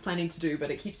Edward is planning to do,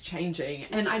 but it keeps changing.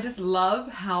 And I just love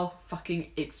how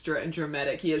fucking extra and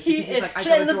dramatic he is. Because he's like,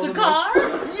 should I gotta lift draw a them car?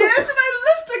 off. Yeah, should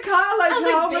I lift a car? Like, I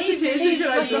was how like, much baby, attention He's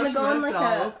can I like draw gonna to go on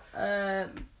myself? like a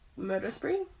murder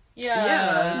spree.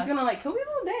 Yeah. He's gonna like kill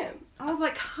people. Damn. I was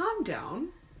like, calm down.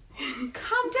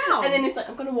 Calm down. And then he's like,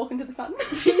 I'm gonna walk into the sun.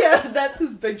 yeah, that's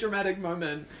his big dramatic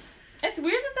moment. It's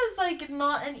weird that there's like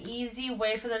not an easy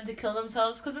way for them to kill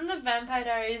themselves, because in the Vampire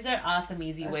Diaries there are some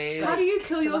easy ways. How do you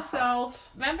kill to the yourself?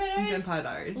 Vampire in Diaries? Vampire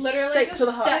Diaries. literally Stake to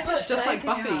the heart. Just like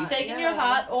Buffy. Stake in your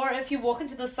heart, or if you walk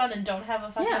into the sun and don't have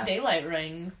a fucking Yeah. daylight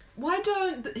ring. why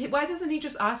doesn't he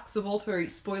just ask the Volturi,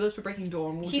 spoilers for Breaking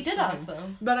Dawn? We'll He just did kill ask him.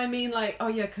 them. But I mean, like, oh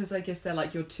yeah, because I guess they're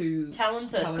like, you're too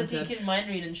Talented, because he Talented. can mind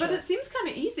read and shit. But it seems kind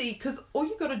of easy, because all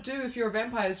you got to do if you're a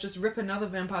vampire is just rip another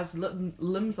vampire's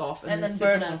limbs off and then set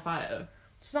burn them it. on fire.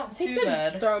 It's not He too could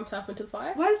bad. throw himself into the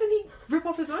fire. Why doesn't he rip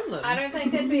off his own limbs? I don't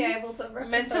think they'd be able to rip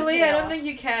Mentally, I don't think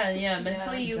you can. Yeah,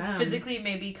 mentally, you Damn. physically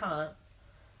maybe can't.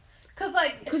 because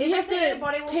like Because you have everything in to your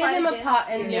body will tear fight them against apart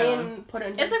you. and Yeah. then put it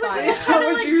into It's the like when fire. people try to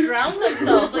would like you- drown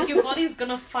themselves. Like your body's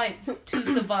gonna fight to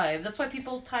survive. That's why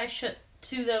people tie shit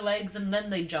to their legs and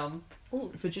then they jump.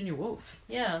 Virginia Woolf.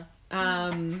 Yeah.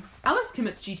 Alice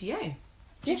commits GTA.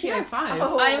 Yeah, she GTA does. 5.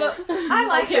 Oh. I'm I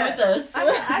like okay it. with this. I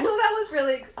thought that was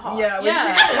really hot. Yeah, when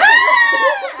Yeah.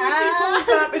 when she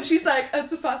pulls up and she's like, it's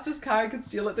the fastest car I could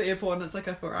steal at the airport, and it's like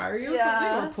a Ferrari or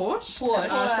Yeah. something, or a Porsche. Porsche.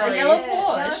 Oh, sorry. A yellow Yeah,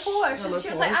 Porsche. Yellow Porsche. Yellow And she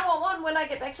was like, Porsche. I want one when I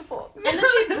get back to Forks. And then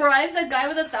she bribes a guy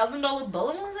with $1,000 bill,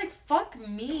 and I was like, "Fuck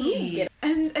me." Get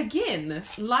And again,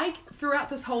 like throughout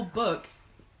this whole book,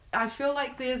 I feel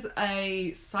like there's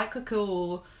a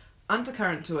cyclical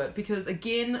undercurrent to it, because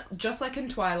again, just like in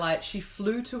Twilight, she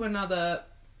flew to another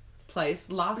place.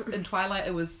 In Twilight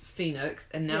it was Phoenix,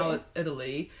 and now Yes. it's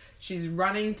Italy. She's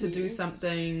running to do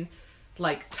something,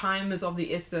 like time is of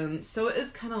the essence, so it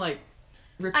is kind of like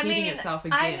repeating itself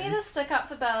again. I need to stick up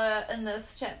for Bella in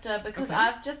this chapter because Okay.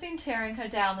 I've just been tearing her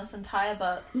down this entire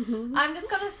book. Mhm. I'm just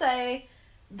gonna say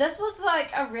this was like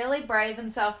a really brave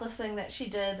and selfless thing that she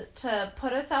did to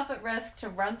put herself at risk, to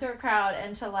run through a crowd,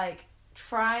 and to like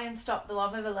try and stop the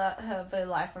love of her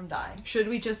life from dying. Should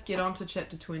we just get on to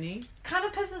chapter 20? Kind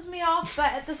of pisses me off,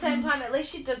 but at the same time, at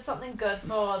least she did something good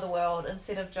for the world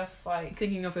instead of just like.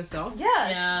 Thinking of herself?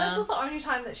 Yeah. This was the only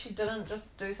time that she didn't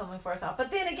just do something for herself.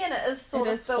 But then again, it is sort It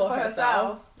of is still for for herself.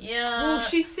 herself. Yeah. Well,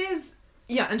 she says,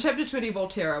 yeah, in chapter 20,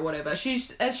 Volterra, whatever. As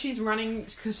she's running,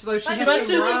 so she But has runs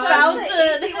to to the run. fountain.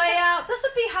 That's the easy way out. This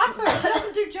would be hard for her. She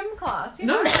doesn't do gym class. You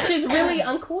know? No. She's really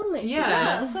uncoordinated. Yeah.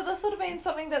 Yeah. So this would have been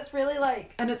something that's really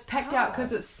like. And it's packed out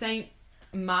because it's St.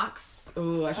 Mark's.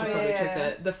 Oh, I should probably yeah, check yeah.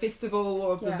 that. The festival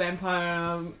of the Yeah.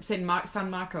 vampire, San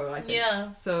Marco, I think.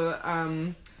 Yeah. So,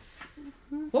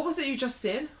 what was it you just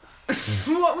said?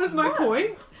 What was my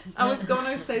point? I was going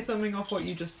to say something off what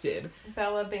you just said.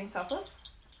 Bella being selfless.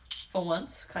 For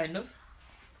once, kind of.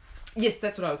 Yes,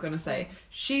 that's what I was going to say.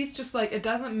 She's just like, it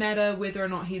doesn't matter whether or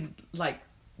not he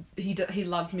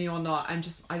loves me or not. I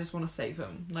just want to save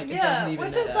him. Like, it Yeah, doesn't even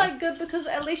which matter. is like good because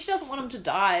at least she doesn't want him to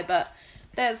die, but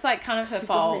that's like kind of her She's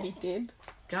fault. already dead.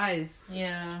 Guys,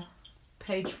 Yeah.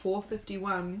 page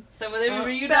 451. So were they Oh,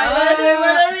 reunited?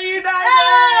 Bella reunited!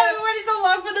 Ah, we're waiting so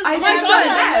long for this. I Oh did my so God,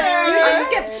 bad. Hunter. You Yeah.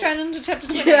 just skipped straight into chapter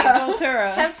 20 Yeah. of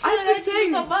Volterra. Chapter I've been 19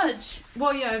 saying- so much.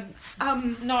 Well, yeah.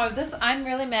 No, I'm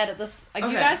really mad at this. You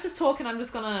Okay. guys just talk and I'm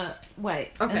just gonna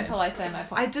wait Okay. until I say my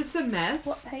point. I did some maths.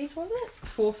 What page was it?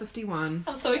 451.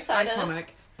 I'm so excited. Iconic.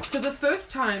 So the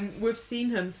first time we've seen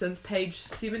him since page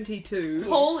 72.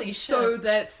 Holy shit. So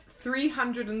that's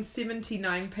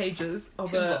 379 pages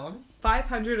of too a long.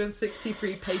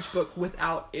 563 page book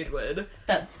without Edward.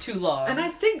 That's too long. And I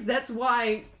think that's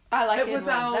why, I like It was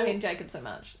Edward. our- I mean Jacob so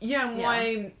much. yeah, and Yeah.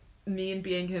 why me and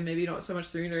Bianca, maybe not so much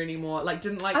Serena anymore, like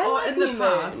didn't like, I oh, like in the New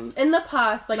past. Moon. In the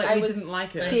past, like, Like, I we was didn't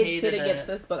like it. I dead hated set against it.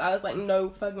 this book. I was like, no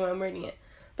fucking way, I'm reading it.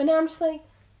 But now I'm just like,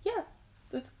 yeah,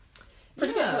 that's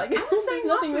pretty Yeah, good. Like, I was saying there's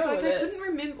last nothing week, wrong like, with I it. couldn't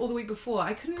remember, or the week before,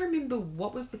 I couldn't remember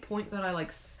what was the point that I,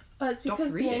 like, Oh, it's Stop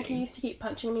because reading. Bianca used to keep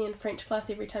punching me in French class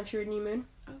every time she read New Moon.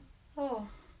 oh.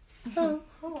 Oh,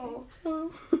 Oh.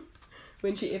 oh.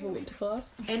 When she ever went to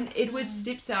class. and Edward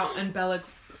steps out and Bella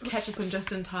catches him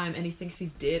just in time and he thinks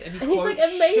he's dead and he And he's quotes like,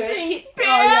 amazing. Shakespeare.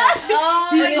 Oh,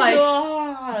 Oh He's my like,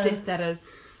 God. Death that has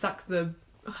sucked the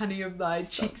honey of thy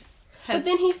cheeks. But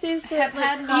then he says that, Have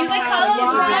had like, no He's like, Carla's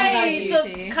Carla's right. right. No So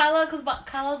beauty. Carla, because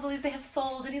Carla believes they have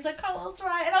souls, and he's like, Carla's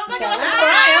right. And I was like, Yeah. I'm about to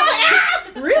cry. I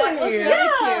was like, ah! Really? That was really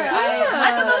Yeah. cute.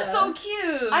 I thought that was so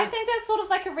cute. I think that's sort of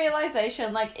like a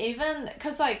realization, like even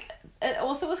because like it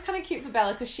also was kind of cute for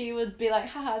Bella because she would be like,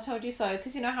 haha, I told you so,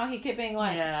 because you know how he kept being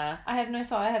like, yeah. I have no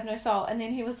soul, and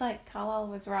then he was like, Carlisle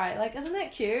was right. Like, isn't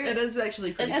that cute? It is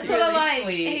actually pretty It's It's cute. sort of really like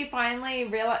sweet. he finally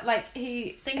realized, like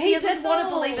he Thinks he has a did want to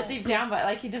soul. believe it deep down, but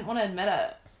like he didn't want to admit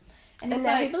it. And And he's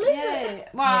now he like, believes yeah. it.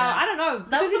 Well, Yeah. I don't know That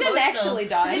because was he didn't emotional. actually He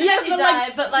die. didn't Yeah, actually but, like,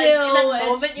 die, but like in still, that it-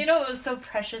 moment, you know, it was so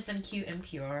precious and cute and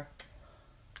pure.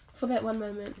 for that one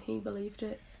moment, he believed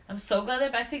it. I'm so glad they're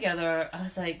back together. I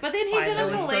was like, But then he It didn't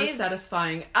was so believe.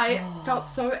 satisfying. I Oh. felt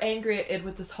so angry at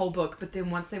Edward this whole book, but then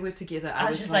once they were together, I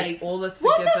I was was like, like, all is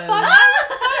What forgiven. the fuck? I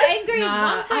was so angry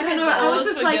Nah, once I don't know. I was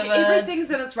was just like, forgiven.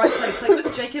 everything's in its right place. Like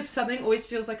with Jacob, something always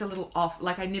feels like a little off.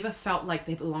 Like I never felt like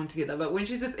they belong together. But when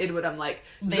she's with Edward, I'm like,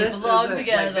 They this belong is it.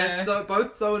 together. Like they're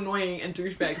both so annoying and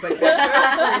douchebags. Like they're perfect for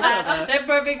each other. They're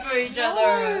perfect for each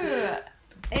other. No.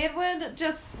 Edward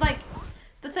just like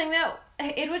the thing that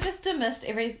Edward just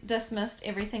dismissed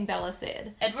everything Bella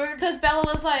said. Edward. Because Bella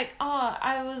was like, "Oh,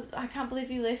 I can't believe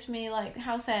you left me. Like,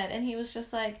 how sad." And he was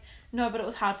just like, "No, but it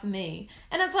was hard for me."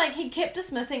 And it's like he kept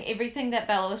dismissing everything that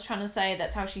Bella was trying to say.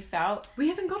 That's how she felt. We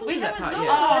haven't gotten We to that haven't part known.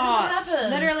 yet. That doesn't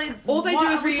happen. Literally, All they what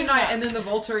do is are we talking reunite, about? and then the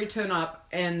Volturi turn up,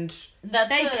 and That's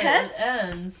They it. kiss? It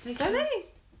ends. Do they?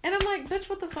 And I'm like, bitch,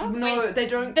 what the fuck? no, they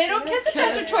don't. They don't kiss in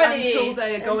chapter 20. until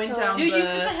they are going Until- down Dude, the. you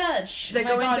skipped ahead. They're Oh my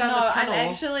going God, down no, the tunnel. I'm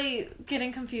actually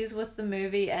getting confused with the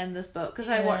movie and this book because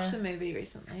I Yeah. watched the movie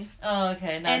recently. Oh,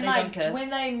 okay. No, and they like don't kiss.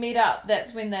 when they meet up,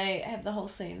 that's when they have the whole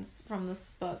scenes from this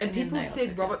book. And then people they said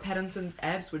also Robert kiss. Pattinson's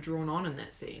abs were drawn on in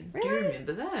that scene. Do you Really?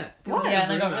 remember that? There What? was a Yeah,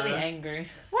 and I got rumor. really angry.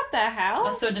 What the I hell?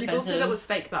 was so People defensive. said it was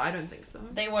fake, but I don't think so.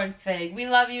 They weren't fake. We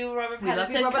love you, Robert Pattinson. We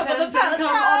love you, Robert Come on the Pattinson.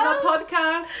 Come on the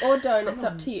podcast. podcast. Or don't, it's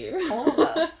up to you. All of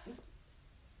us.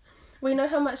 We know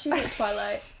how much you hate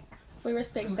Twilight. We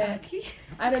respect that. Bukaki?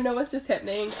 I don't know what's just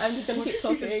happening. I'm just gonna keep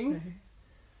talking.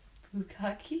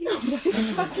 Bukaki?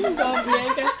 Fucking God,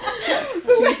 Bianca.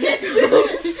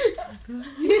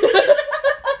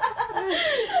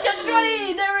 Chapter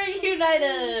 20! They're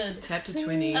reunited! Chapter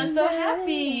 20. I'm so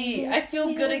happy. I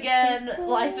feel good again.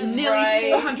 Life is Nearly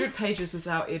right. 400 pages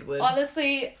without Edward.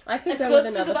 Honestly, I could go with Eclipse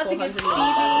is another about to get 400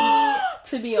 more,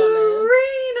 to be honest. What'd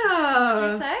you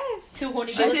Serena! say? too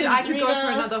horny. She girls said in I could go Serena.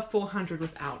 for another 400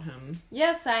 without him.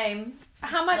 Yeah, same.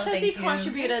 How much No, has he thank you.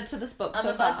 contributed to this book I'm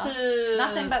so about far? to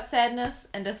Nothing but sadness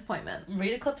and disappointment.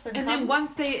 read Eclipse and And come. then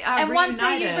once they are And reunited...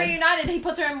 once they reunited, he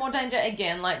puts her in more danger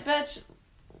again. Like, bitch.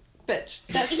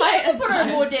 That's He my has to put her in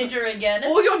insight. more danger again.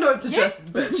 all your notes are Yes. just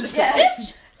bitch.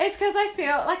 Yes. It's because I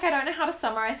feel like I don't know how to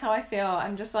summarize how I feel.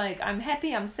 I'm just like, I'm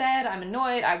happy, I'm sad, I'm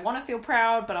annoyed, I want to feel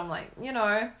proud, but I'm like, you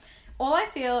know, all I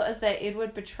feel is that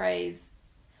Edward betrays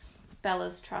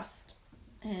Bella's trust,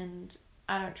 and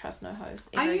I don't trust no host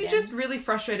ever Are you again. just really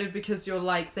frustrated because you're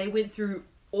like, they went through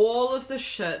all of the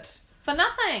shit? For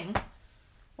nothing.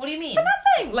 What do you mean? For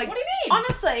nothing. Like- What do you mean?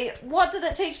 Honestly, what did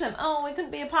it teach them? Oh, we couldn't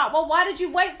be apart. Well, why did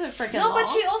you wait so freaking No, long? but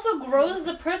she also grows as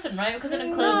a person, right? Because in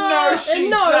Eclipse. No, she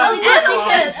No, doesn't. Yeah, she no.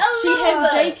 can. She I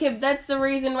love has it. Jacob. That's the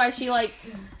reason why she like.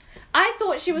 I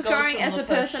thought she was Goes growing from as the a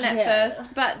person at Yeah.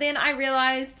 first, but then I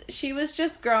realized she was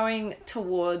just growing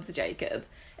towards Jacob.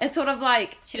 It's sort of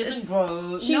like She doesn't it's-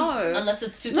 grow. No. Unless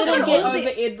it's too She No, didn't no, get all over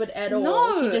the- Edward at all.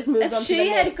 No, She just moved if on to she the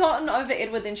had next. gotten over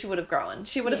Edward, then she would have grown.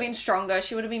 She would have Yeah. been stronger.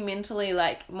 She would have been mentally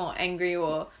like more angry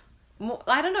or more.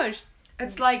 I don't know.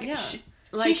 It's like... Yeah.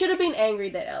 She should have been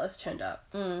angry that Alice turned up.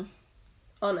 Mm.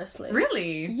 Honestly.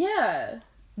 Really? Yeah.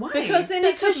 Why? Because then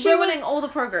it's Because just she ruining was- all the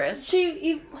progress.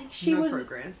 She no was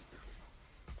progress.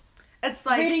 It's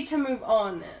like... ready to move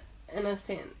on, in a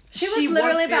sense. She was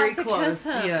literally very about to close, kiss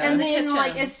him. yeah. And in the then, kitchen.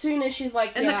 like, as soon as she's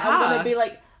like, In the yeah, car. I'm gonna be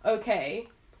like, okay,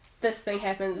 this thing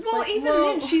happens. Well, like, even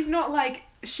then, she's not like...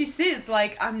 She says,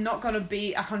 like, I'm not gonna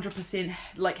be 100%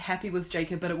 like happy with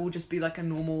Jacob, but it will just be like a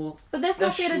normal... But that's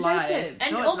not fair to Schleif. Jacob.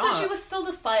 And No, it's also, not. she was still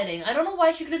deciding. I don't know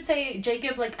why she couldn't say,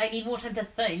 Jacob, like, I need more time to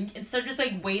think, instead of just,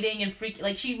 like, waiting and freaking.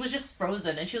 Like, she was just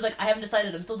frozen, and she was like, I haven't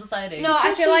decided, I'm still deciding. No, I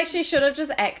Because feel she- like she should have just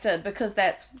acted because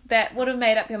that would have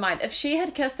made up your mind. If she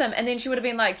had kissed him and then she would have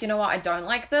been like, you know what, I don't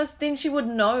like this, then she would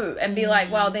know and be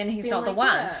like, well, then he's Be not the like,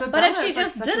 one. yeah. For But Bella, if she it's, like,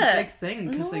 just such did a it, big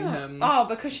thing, kissing him. Oh,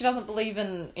 because she doesn't believe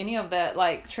in any of that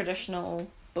like traditional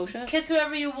bullshit. Kiss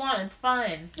whoever you want, it's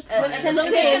fine. with As long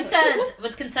as you consent. consent.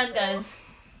 With consent, guys.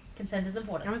 Consent is I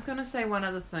important. was gonna say one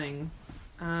other thing.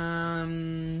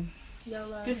 YOLO.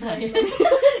 Good night.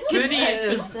 Goody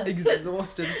is consent.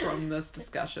 exhausted from this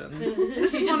discussion.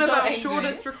 This She's is one just of so our angry.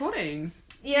 shortest recordings.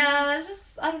 Yeah, it's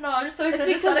just, I don't know, I'm just so It's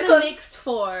excited to because start the Eclipse. next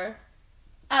four.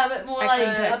 A bit more Actually,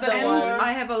 like, a bit and more.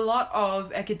 I have a lot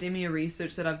of academia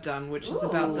research that I've done, which is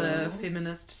about the Ooh.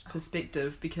 feminist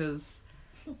perspective, because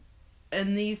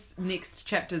in these next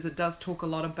chapters it does talk a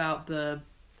lot about the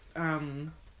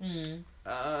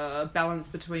balance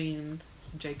between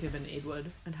Jacob and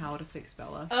Edward and how it affects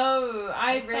Bella. Oh,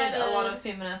 I Excited. read a lot of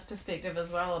feminist perspective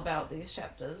as well about these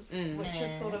chapters, Mm. which Yeah.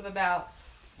 is sort of about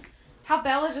how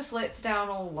Bella just lets down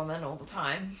all women all the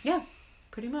time.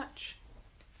 Pretty much.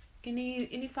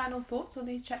 Any final thoughts on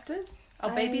these chapters?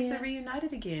 Our babies are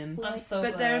reunited again. I'm so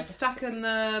But glad. they're stuck in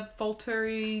the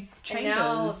Volturi chambers. And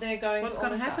now they're going What's to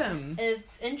going to happen?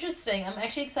 It's interesting. I'm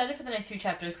actually excited for the next few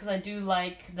chapters because I do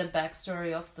like the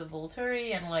backstory of the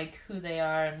Volturi and like who they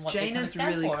are and what they Jane kind of is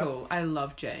stand really for. cool. I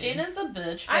love Jane. Jane is a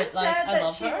bitch, but I'm like sad I that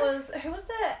love she her. was. Who was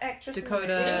the actress? Dakota in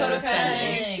the movie? Dakota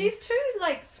Fanning. Fanning. She's too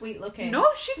like sweet looking. No,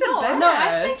 she's a badass. No,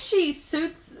 I think she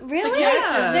suits Really? the character.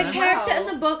 Yeah. The character Wow. in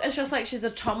the book is just like she's a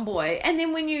tomboy, and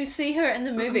then when you see her in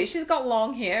the movie, she's got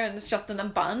long hair and it's just in a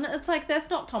bun. It's like that's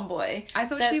not tomboy. I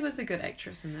thought she That's- was a good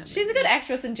actress in that. She's a movie. good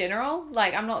actress in general.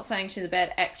 Like I'm not saying she's a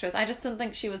bad actress. I just didn't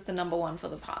think she was the number one for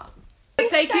the part.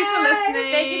 Thank you for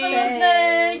listening. Thank you for Listening.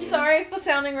 listening. Sorry for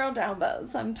sounding real down, but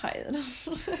I'm tired.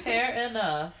 Fair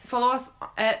enough. Follow us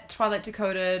at Twilight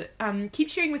Decoded. Keep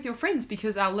sharing with your friends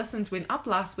because our listens went up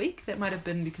last week. That might have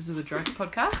been because of the Drunk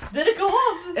podcast. Did it go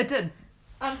up? It did.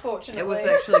 Unfortunately, It was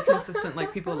actually consistent,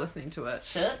 like people listening to it.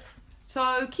 Shit.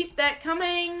 So keep that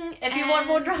coming. If you want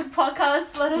more drunk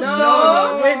podcasts, let us No.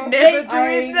 know. we're never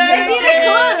doing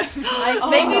that.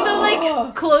 Maybe the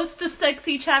like close to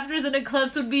sexy chapters in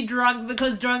Eclipse would be drunk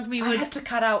because drunk me I would. have to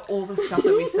cut out all the stuff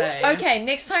that we say. Okay,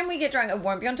 next time we get drunk, it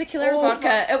won't be on tequila and Oh,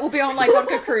 vodka. It will be on like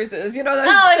vodka cruises. You know those.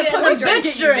 Oh, the yeah, pussy those drinks.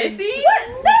 bitch drinks. Messy?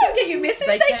 What? They don't get you messy.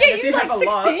 They They, can get if you you like have a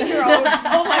lot. 16-year-olds.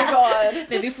 Oh my god.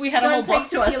 Maybe if we had a whole box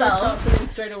to ourselves. And then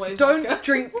straight away Don't vodka.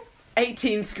 drink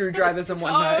 18 screwdrivers in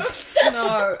one night.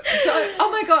 No. Don't. Oh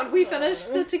my god, we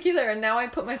finished the tequila and now I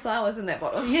put my flowers in that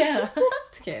bottle. Yeah.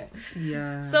 It's cute.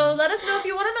 Yeah. So let us know if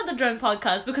you want another drunk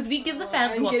podcast because we give the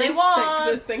fans I'm what they getting want.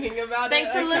 sick just thinking about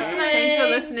Thanks it. for listening. Thanks for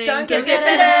listening. Don't Go get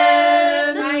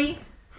get bitten. bitten. Bye.